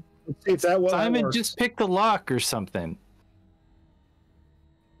car key. It's that well. Simon, just pick the lock or something.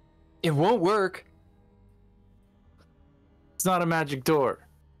 It won't work. It's not a magic door.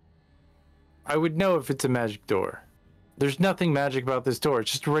 I would know if it's a magic door. There's nothing magic about this door. It's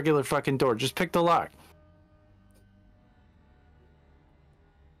just a regular fucking door. Just pick the lock.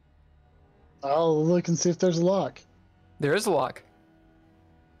 I'll look and see if there's a lock. There is a lock.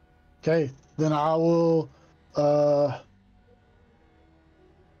 Okay, then I will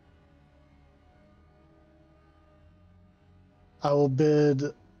bid.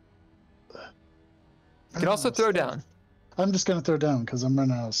 You can also throw down. I'm just gonna throw down because I'm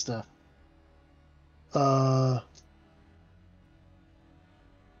running out of stuff.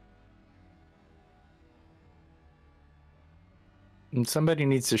 And somebody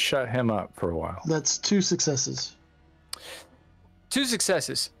needs to shut him up for a while. That's 2 successes. 2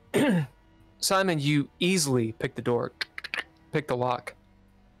 successes. Simon, you easily pick the door. Pick the lock.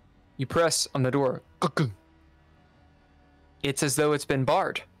 You press on the door. It's as though it's been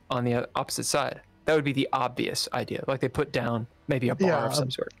barred on the opposite side. That would be the obvious idea. Like they put down maybe a bar of some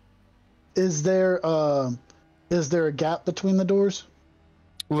sort. Is there a gap between the doors?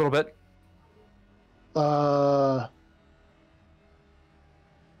 A little bit.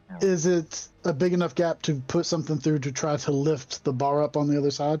 Is it a big enough gap to put something through to try to lift the bar up on the other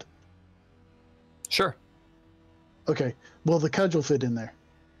side? Sure. Okay. Will the cudgel fit in there?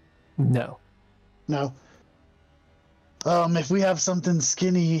 No. No. If we have something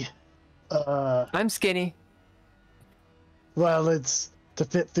skinny, I'm skinny. Well, it's to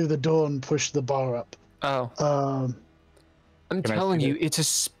fit through the door and push the bar up. Oh. I'm telling you, it's a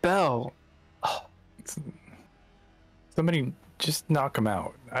spell. Oh. Somebody just knock him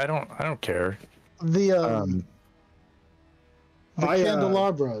out. I don't care. The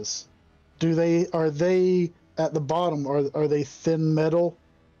candelabras, are they at the bottom, or are they thin metal,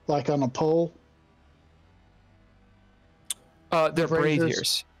 like on a pole? They're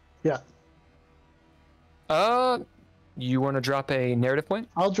braziers. Yeah. You want to drop a narrative point?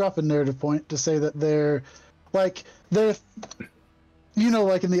 I'll drop a narrative point to say that they're, like in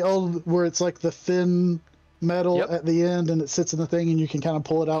the old, where it's like the thin metal at the end and it sits in the thing and you can kind of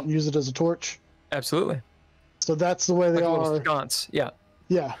pull it out and use it as a torch. Absolutely. So that's the way they like are. A little sconce. Yeah.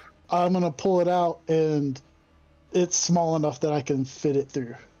 Yeah. I'm going to pull it out and it's small enough that I can fit it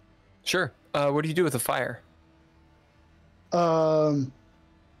through. Sure. What do you do with the fire? I'll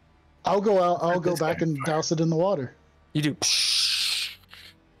go out. I'll go back and douse it in the water. You do.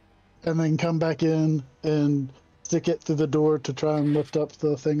 And then come back in and stick it through the door to try and lift up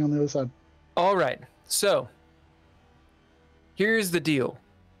the thing on the other side. All right. So, here's the deal.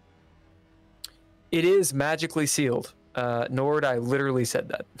 It is magically sealed. Nord, I literally said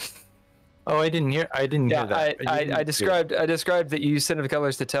that. Oh, I didn't hear that. I described that you use Sin of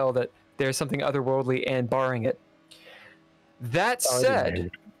Colors to tell that there's something otherworldly and barring it. That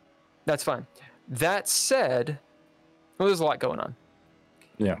said, that's fine. That said, well, there's a lot going on.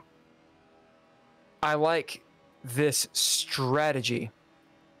 Yeah. I like this strategy.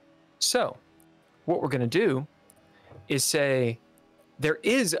 So, what we're going to do is say there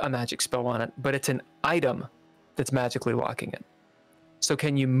is a magic spell on it, but it's an item that's magically locking it. So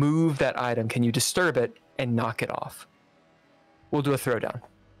can you move that item? Can you disturb it and knock it off? We'll do a throwdown.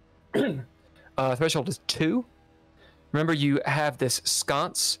 Threshold is 2. Remember, you have this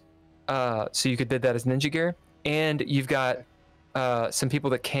sconce, so you could bid that as ninja gear, and you've got some people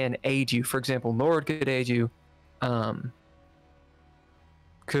that can aid you. For example, Nord could aid you.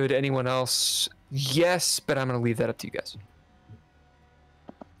 Could anyone else? Yes, but I'm going to leave that up to you guys.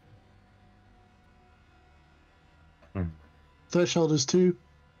 Threshold is 2.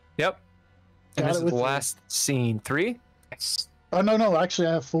 Yep. And this is the last scene. 3? Yes. Oh, no. Actually,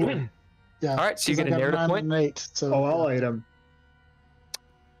 I have 4. Yeah. All right, so you get a narrative point? And 8, so, I'll aid him.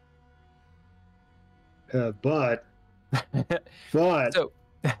 But so,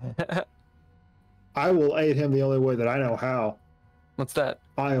 I will aid him the only way that I know how. What's that?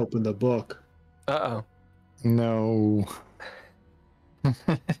 I open the book. Uh-oh. No.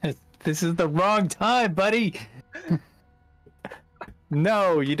 This is the wrong time, buddy.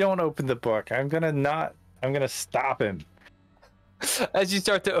 No, you don't open the book. I'm gonna stop him. As you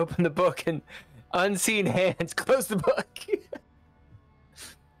start to open the book and unseen hands close the book.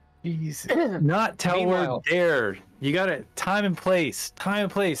 Jeez. Not tell Meanwhile- word dare. You gotta time and place. Time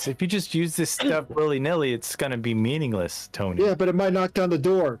and place. If you just use this stuff willy-nilly, it's gonna be meaningless, Tony. Yeah, but it might knock down the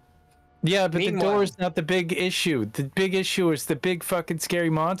door. Yeah, but Meanwhile- the door's not the big issue. The big issue is the big fucking scary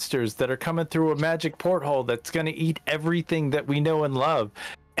monsters that are coming through a magic porthole that's gonna eat everything that we know and love.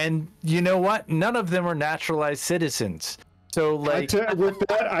 And you know what? None of them are naturalized citizens. So like, With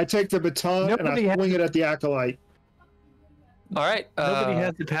that, I take the baton and Nobody I swing it at the acolyte. All right. nobody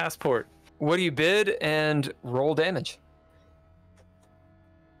has the passport. What do you bid and roll damage?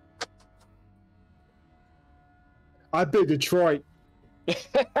 I bid Detroit.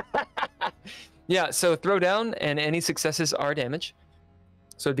 Yeah, so throw down, and any successes are damage.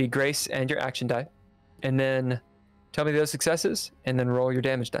 So it'd be grace and your action die. And then tell me those successes, and then roll your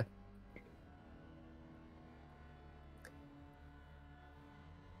damage die.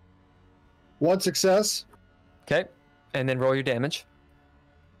 One success. Okay, and then roll your damage.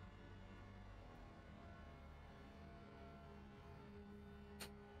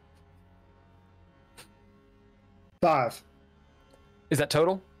 Five. Is that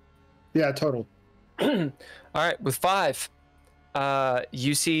total? Yeah, total. All right, with 5,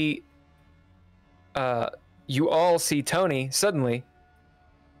 you see, you all see Tony suddenly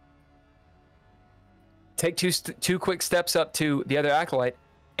take two quick steps up to the other acolyte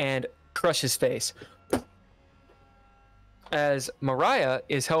and crush his face. As Mariah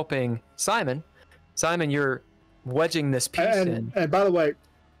is helping Simon, you're wedging this piece in. And by the way,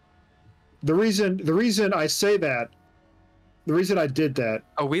 the reason I say that, the reason I did that.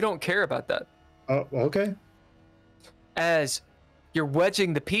 Oh, we don't care about that. Oh, okay. As you're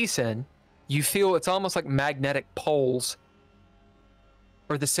wedging the piece in, you feel it's almost like magnetic poles,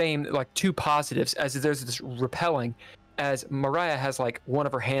 or the same, like two positives, as there's this repelling, as Mariah has like one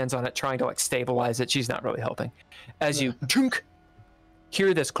of her hands on it trying to like stabilize it. She's not really helping. As you chunk,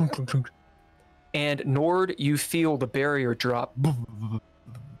 hear this clunk, clunk, clunk, and Nord, you feel the barrier drop.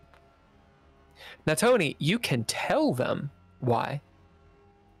 Now, Tony, you can tell them why.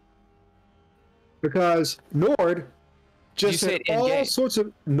 Because Nord just You said said all in-game. sorts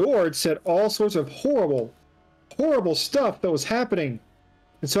of Nord said all sorts of horrible stuff that was happening.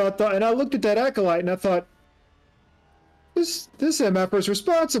 And so I thought, and I looked at that acolyte and I thought, this MF is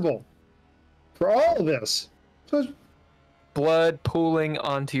responsible for all of this. So Blood pooling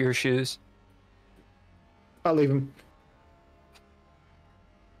onto your shoes. I'll leave him.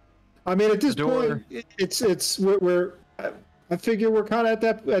 I mean, at this Door. point, I figure we're kind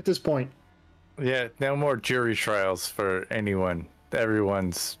of at this point. Yeah, no more jury trials for anyone.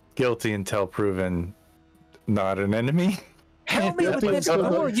 Everyone's guilty until proven not an enemy. Help me Yeah, with please this go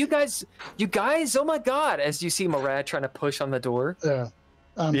door, ahead. you guys, oh my god, as you see Murad trying to push on the door. Yeah.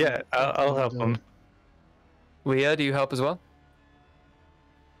 Yeah, I'll help him. Leah, do you help as well?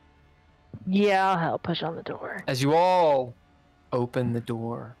 Yeah, I'll help push on the door. As you all open the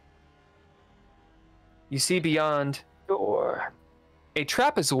door, you see beyond Door. a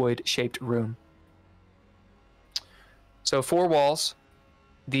trapezoid-shaped room. So 4 walls.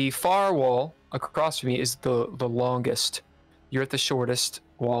 The far wall across from you is the longest. You're at the shortest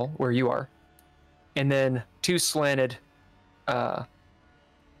wall where you are. And then 2 slanted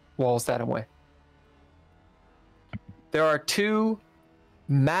walls that way. There are 2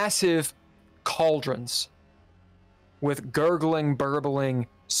 massive cauldrons with gurgling, burbling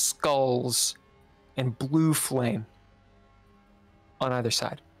skulls and blue flame on either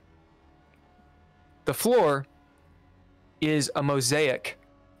side. The floor is a mosaic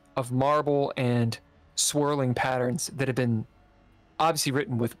of marble and swirling patterns that have been obviously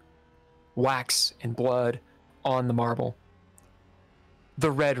written with wax and blood on the marble. The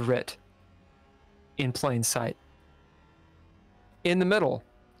red writ in plain sight. In the middle,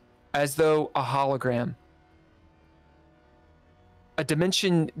 as though a hologram, a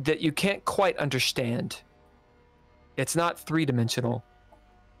dimension that you can't quite understand. It's not 3-dimensional.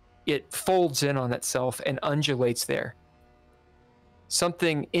 It folds in on itself and undulates there.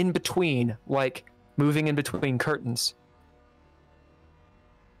 Something in between, like moving in between curtains.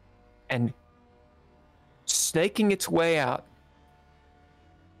 And snaking its way out,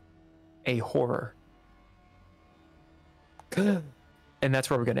 a horror. And that's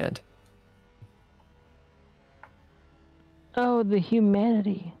where we're going to end. Oh, the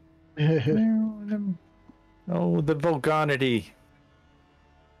humanity. Oh, the vulgarity.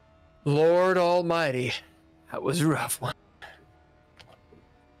 Lord Almighty, that was a rough one.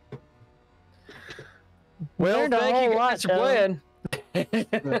 Well, learned a thank whole you lot, guys for though. playing.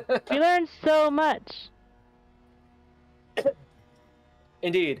 We learned so much.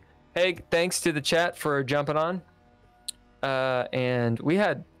 Indeed. Hey, thanks to the chat for jumping on. And we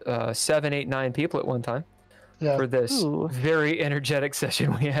had 7, 8, 9 people at one time Yeah. for this Ooh. very energetic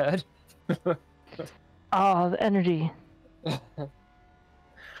session we had. Oh, the energy.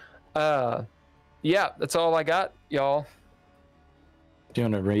 Yeah, that's all I got, y'all. Do you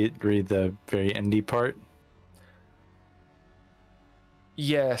want to read the very indie part?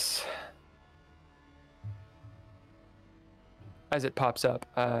 Yes. As it pops up.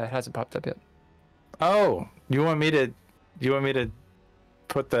 It hasn't popped up yet. Oh, you want me to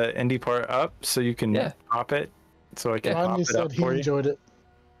put the indie part up so you can pop it? So I can pop Rodney it up said he for you? enjoyed it.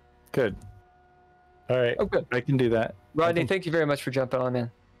 Good. All right. Oh, good. I can do that. Rodney, thank you very much for jumping on,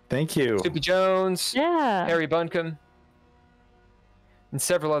 man. Thank you. Soupy Jones, Yeah. Harry Bunkum, and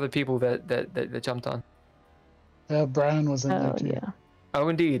several other people that jumped on. Yeah, Brian was in there Oh, too. yeah. Oh,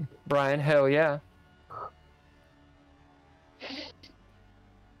 indeed. Brian, hell yeah.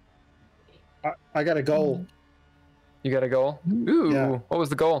 I got a goal You got a goal? Ooh, Yeah. what was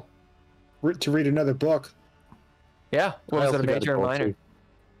the goal? to read another book. Yeah, what I was it, also a got major or goal, minor? too.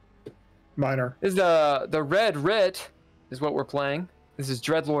 Minor. This is the Red Writ is what we're playing. This is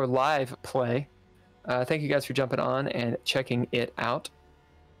DreadLore live play. Thank you guys for jumping on and checking it out.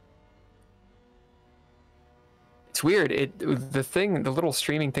 It's weird. The little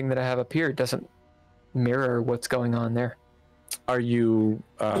streaming thing that I have up here doesn't mirror what's going on there. Are you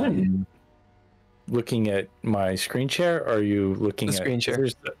looking at my screen share, or are you looking The at screen share.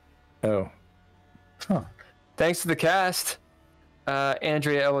 Oh. Huh. Thanks to the cast.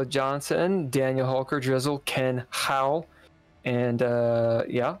 Andrea Elliott-Johnson, Daniel Hulker, Drizzle, Ken Howl, and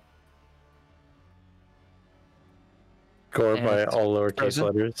yeah. Gore And by all lowercase Frozen.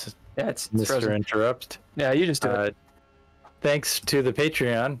 letters. Yeah, it's Mr. Frozen. Interrupt. Yeah, you just do it. Thanks to the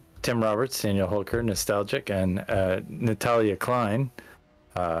Patreon, Tim Roberts, Daniel Holker, Nostalgic, and Natalia Cline.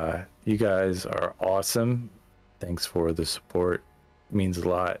 You guys are awesome. Thanks for the support. It means a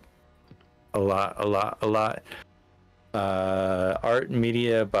lot. A lot. Art and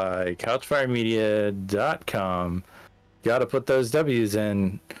media by couchfiremedia.com. Gotta put those W's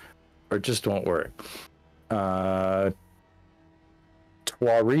in or it just won't work.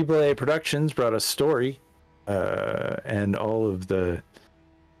 Trois Productions brought us Story and all of the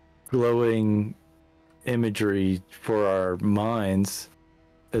glowing imagery for our minds,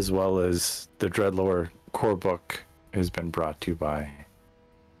 as well as the DreadLore core book has been brought to you by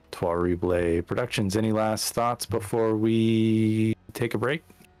Trois Productions. Any last thoughts before we take a break?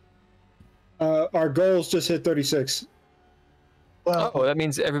 Our goals just hit 36. Well, Oh, that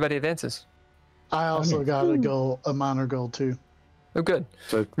means everybody advances. I also got a minor goal too. Oh, good.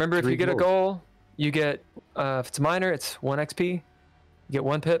 So Remember, if you 3 get a goals. goal, you get, if it's minor, it's 1 XP. You get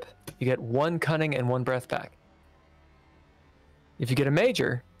 1 pip. You get 1 cunning and 1 breath back. If you get a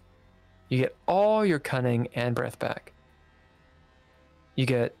major, you get all your cunning and breath back. You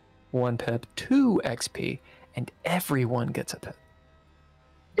get 1 pip, 2 XP, and everyone gets a pip.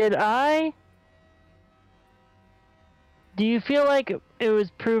 Do you feel like it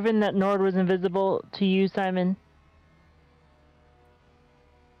was proven that Nord was invisible to you, Simon?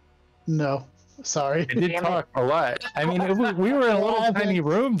 No, sorry. I did talk a lot. I mean, we were in a little tiny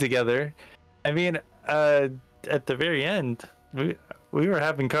room together. I mean, at the very end, we were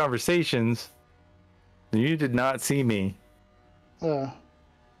having conversations. You did not see me.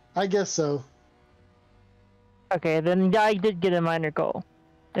 I guess so. Okay, then I did get a minor goal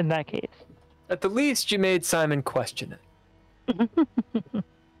in that case. At the least, you made Simon question it.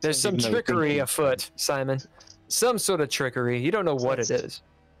 There's some No trickery thinking. afoot, Simon. Some sort of trickery. You don't know what it is.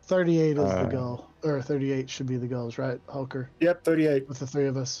 38 is the goal, or 38 should be the goals, right, Hulker? Yep, 38. With the 3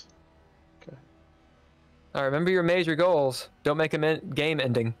 of us. All right, remember your major goals. Don't make them game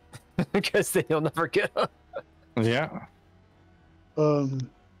ending, because then you'll never get them. Yeah.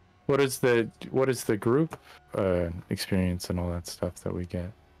 What is the group experience and all that stuff that we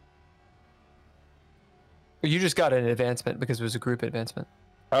get? You just got an advancement because it was a group advancement.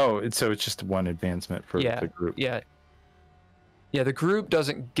 Oh, so it's just 1 advancement for the group. Yeah. Yeah, the group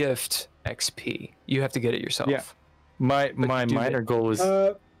doesn't gift XP. You have to get it yourself. Yeah. My you do minor get- goal was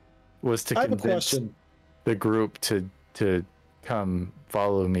to I have a convince question. the group to come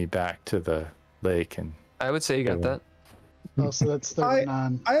follow me back to the lake, and I would say you got Yeah. that. Oh, so that's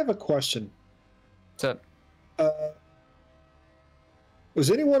 39. I have a question. What's up? Was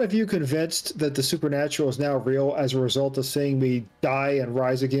any one of you convinced that the supernatural is now real as a result of seeing me die and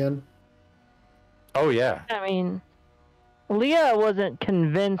rise again? oh yeah, I mean, Leah wasn't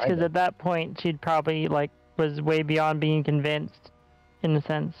convinced because know. at that point she'd probably like was way beyond being convinced, in a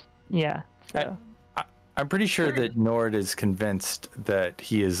sense. Yeah. So. I'm pretty sure that Nord is convinced that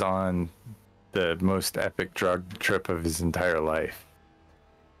he is on the most epic drug trip of his entire life.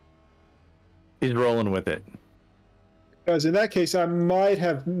 He's rolling with it. Because in that case, I might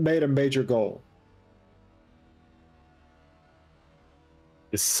have made a major goal.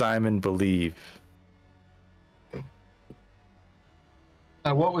 Does Simon believe?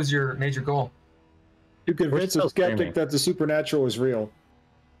 What was your major goal? To convince a still skeptic screaming. that the supernatural is real.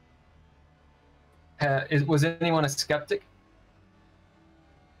 Was anyone a skeptic?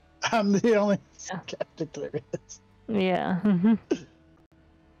 I'm the only skeptic there is. Yeah.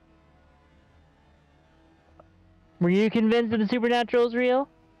 Were you convinced that the supernatural is real?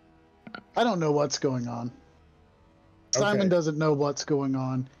 I don't know what's going on. Simon doesn't know what's going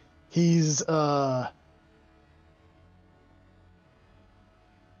on. He's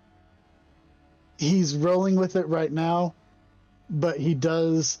rolling with it right now, but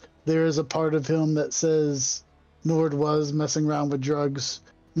there is a part of him that says Nord was messing around with drugs,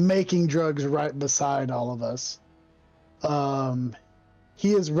 making drugs right beside all of us.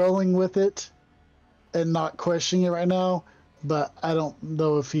 He is rolling with it and not questioning it right now, but I don't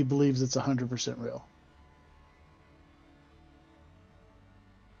know if he believes it's 100% real.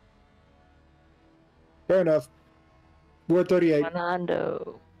 Fair enough. We're at 38.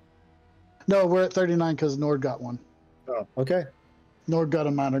 Fernando. No, we're at 39 because Nord got one. Oh, okay. Nord got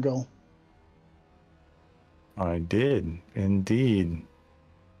a minor goal. I did, indeed.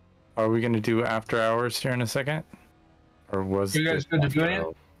 Are we going to do after hours here in a second? Or was You guys this good to do after it?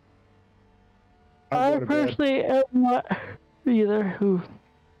 hours? I'm I going to bed. personally am not either. Who?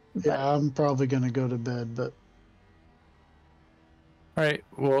 Yeah, I'm probably going to go to bed, but All right.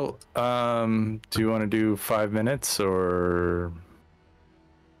 Well, do you want to do 5 minutes or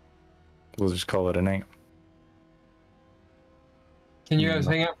we'll just call it a night? Can you guys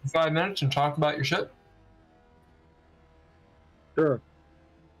hang out for 5 minutes and talk about your ship? Sure.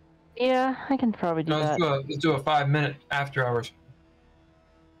 Yeah, I can probably do No, that. let's do a 5 minute after hours.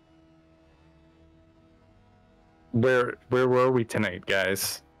 Where were we tonight,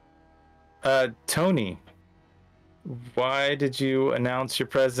 guys? Tony, why did you announce your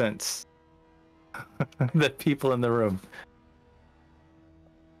presence? The people in the room.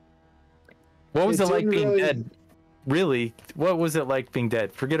 What was It it like didn't being really- dead? Really? What was it like being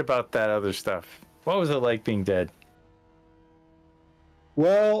dead? Forget about that other stuff. What was it like being dead?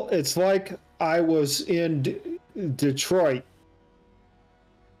 Well, it's like I was in Detroit.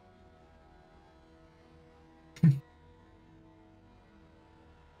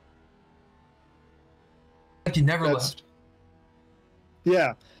 Like you never That's- left.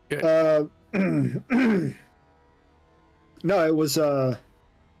 Yeah. No, it was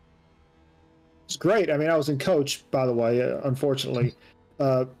great. I mean, I was in coach, by the way. Unfortunately,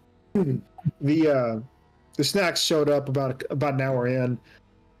 the snacks showed up about an hour in.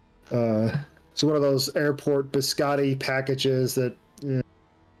 It's one of those airport biscotti packages that,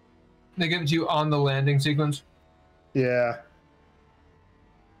 They give it to you on the landing sequence. yeah.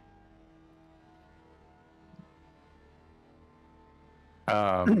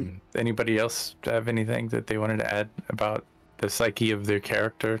 Anybody else have anything that they wanted to add about the psyche of their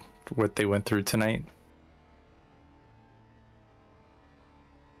character, what they went through tonight?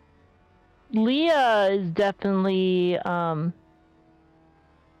 Leah is definitely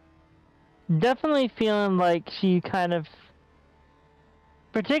feeling like she kind of,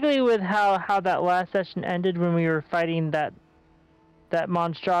 particularly with how that last session ended when we were fighting that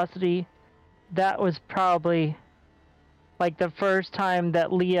monstrosity. That was probably like the first time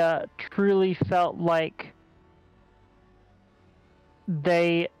that Leah truly felt like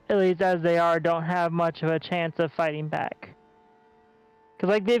they, at least as they are, don't have much of a chance of fighting back. Because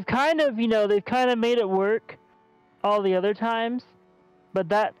like they've kind of made it work all the other times, but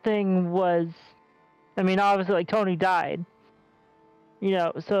that thing was, I mean, obviously like Tony died,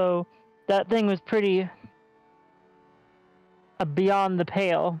 so that thing was pretty beyond the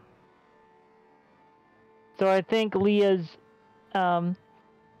pale. So I think Leah's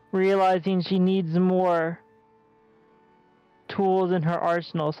realizing she needs more tools in her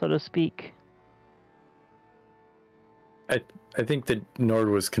arsenal, so to speak. I think that Nord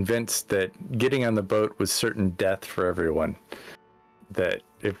was convinced that getting on the boat was certain death for everyone. That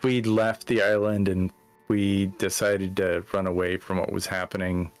if we left the island and we decided to run away from what was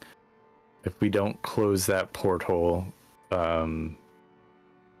happening, if we don't close that porthole, that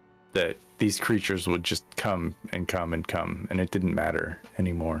these creatures would just come and come and come, and it didn't matter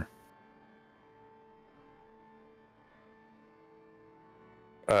anymore.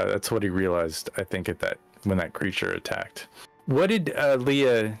 That's what he realized, I think, at when that creature attacked. What did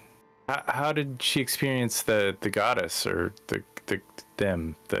Leah? How did she experience the goddess or the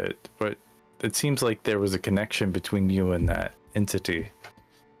them? What? It seems like there was a connection between you and that entity.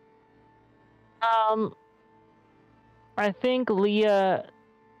 I think Leah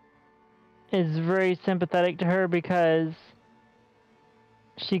is very sympathetic to her because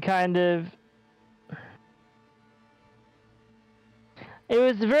she kind of... It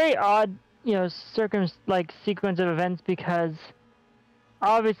was a very odd, sequence of events because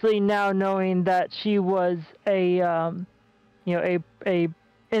obviously now knowing that she was basically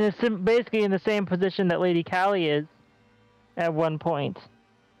in the same position that Lady Callie is at one point.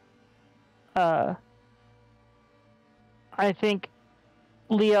 I think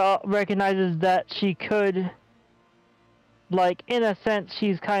Leah recognizes that she could, in a sense,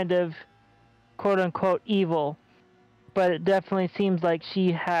 she's kind of quote-unquote evil, but it definitely seems like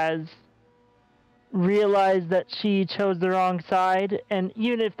she has realized that she chose the wrong side, and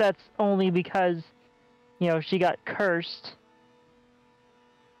even if that's only because, she got cursed,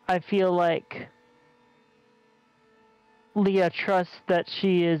 I feel like Leah trusts that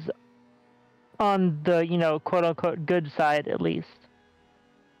she is on the, quote-unquote good side, at least.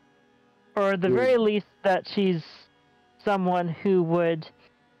 Or at the very least, that she's someone who would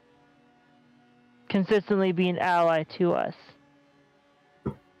consistently be an ally to us.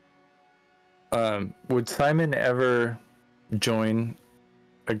 Would Simon ever join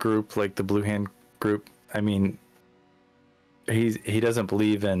a group like the Blue Hand group? I mean, he doesn't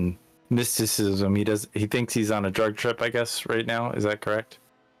believe in mysticism. He thinks he's on a drug trip, I guess, right now. Is that correct?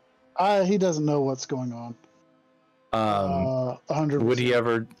 He doesn't know what's going on. 100%. Would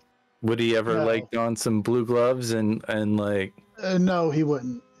he ever No. don some blue gloves and No, he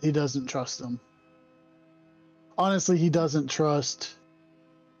wouldn't. He doesn't trust them. Honestly, he doesn't trust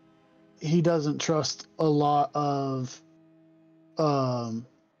a lot of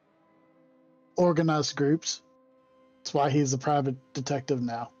organized groups. That's why he's a private detective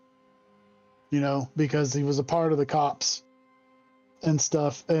now. Because he was a part of the cops and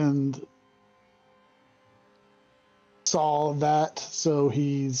stuff and saw that, so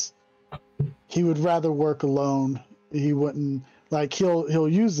he would rather work alone. He wouldn't he'll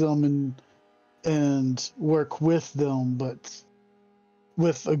use them and work with them, but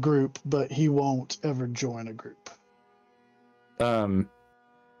with a group, but he won't ever join a group.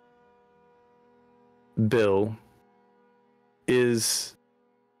 Bill, does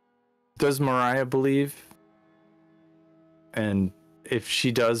Mariah believe? And if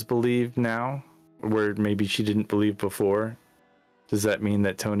she does believe now, where maybe she didn't believe before, does that mean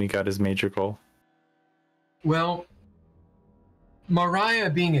that Tony got his major goal? Well, Mariah,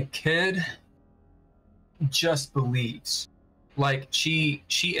 being a kid, just believes. She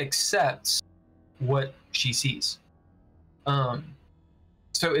accepts what she sees. So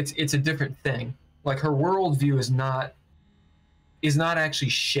it's a different thing. Her worldview is not actually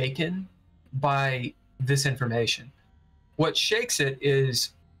shaken by this information. What shakes it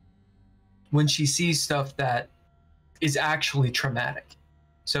is when she sees stuff that is actually traumatic.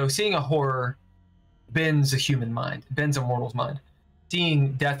 So seeing a horror bends a human mind, bends a mortal's mind.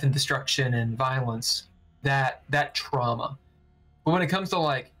 Seeing death and destruction and violence, that trauma. But when it comes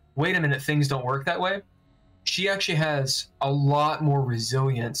to wait a minute, things don't work that way, she actually has a lot more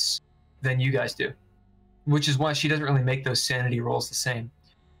resilience than you guys do, which is why she doesn't really make those sanity rolls the same.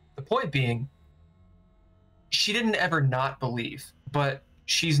 The point being, she didn't ever not believe, but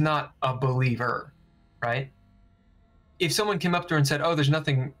she's not a believer, right? If someone came up to her and said, oh, there's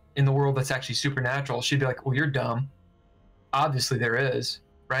nothing in the world that's actually supernatural, she'd be like, well, you're dumb. Obviously there is,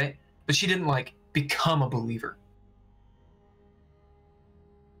 right? But she didn't become a believer.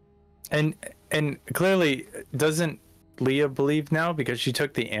 And clearly, doesn't Leah believe now because she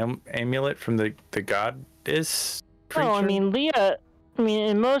took the amulet from the goddess creature? Oh, Leah,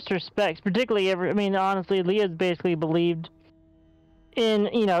 in most respects, particularly honestly, Leah's basically believed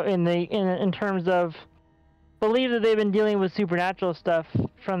in terms of believe that they've been dealing with supernatural stuff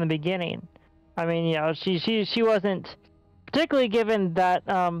from the beginning. She wasn't particularly given that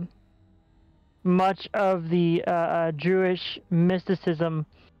much of the Jewish mysticism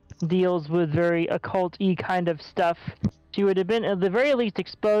deals with very occult-y kind of stuff. She would have been at the very least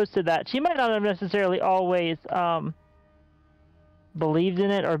exposed to that. She might not have necessarily always believed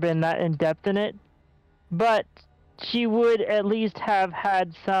in it or been that in-depth in it, but she would at least have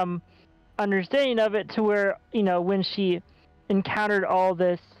had some understanding of it to where, when she encountered all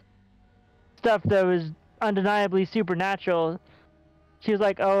this stuff that was undeniably supernatural, she was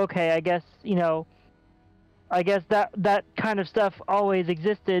like, oh, okay, I guess that kind of stuff always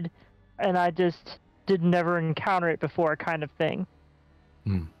existed, and I just did never encounter it before kind of thing.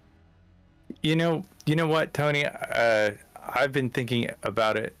 You know what, Tony? I've been thinking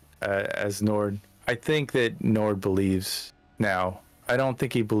about it as Nord. I think that Nord believes now. I don't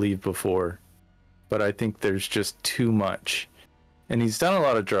think he believed before, but I think there's just too much, and he's done a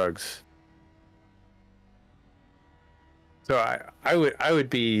lot of drugs. So I would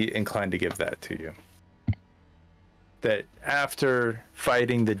be inclined to give that to you. That after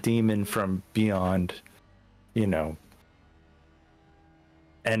fighting the demon from beyond, you know,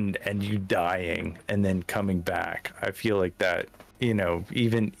 and you dying and then coming back, I feel like that, you know,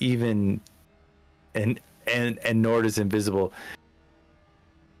 even and Nord is invisible.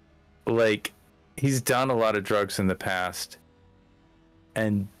 Like, he's done a lot of drugs in the past,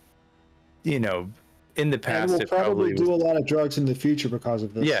 and you know, in the past, and will probably do a lot of drugs in the future because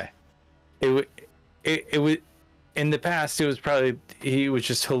of this. Yeah, it was in the past. It was probably he was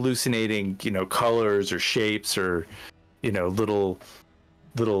just hallucinating, you know, colors or shapes or, you know, little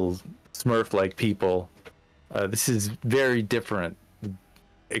Smurf-like people. This is very different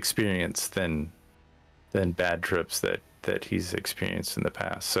experience than bad trips that he's experienced in the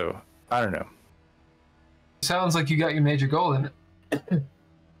past. So I don't know. Sounds like you got your major goal in it.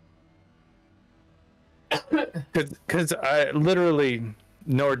 Because I literally,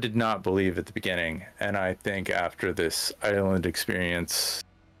 Nord did not believe at the beginning, and I think after this island experience,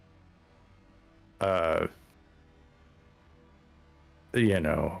 you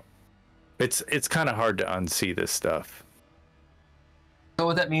know, it's kind of hard to unsee this stuff. So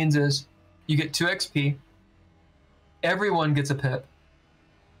what that means is you get 2 XP. Everyone gets a pip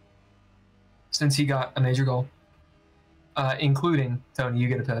since he got a major goal, including Tony. You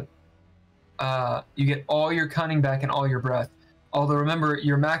get a pip. You get all your cunning back and all your breath. Although remember,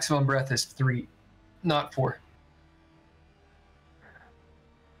 your maximum breath is 3, not 4.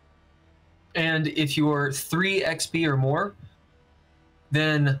 And if you're 3 XP or more,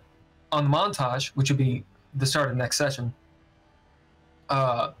 then on the montage, which will be the start of the next session,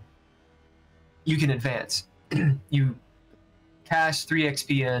 you can advance. You cash 3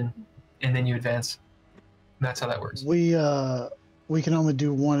 XP in, and then you advance. And that's how that works. We can only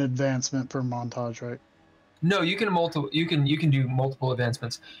do 1 advancement per montage, right? No, you can do multiple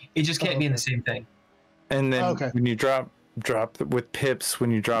advancements. It just can't be in the same thing. And then when you drop with pips,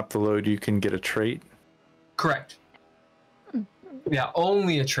 when you drop the load, you can get a trait. Correct. Yeah,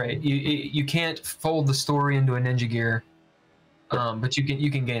 only a trait. You can't fold the story into a ninja gear, but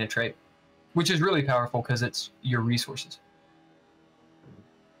you can gain a trait, which is really powerful because it's your resources.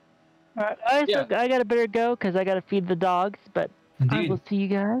 All right, I gotta better go because I gotta feed the dogs, but Indeed. I will see you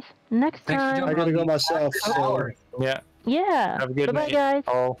guys next time. I gotta go myself. So. Yeah. Yeah. Have a good Bye-bye, night. guys.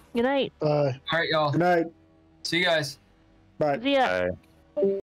 All. Good night. Bye. All right, y'all. Good night. See you guys. Bye. See ya. Bye.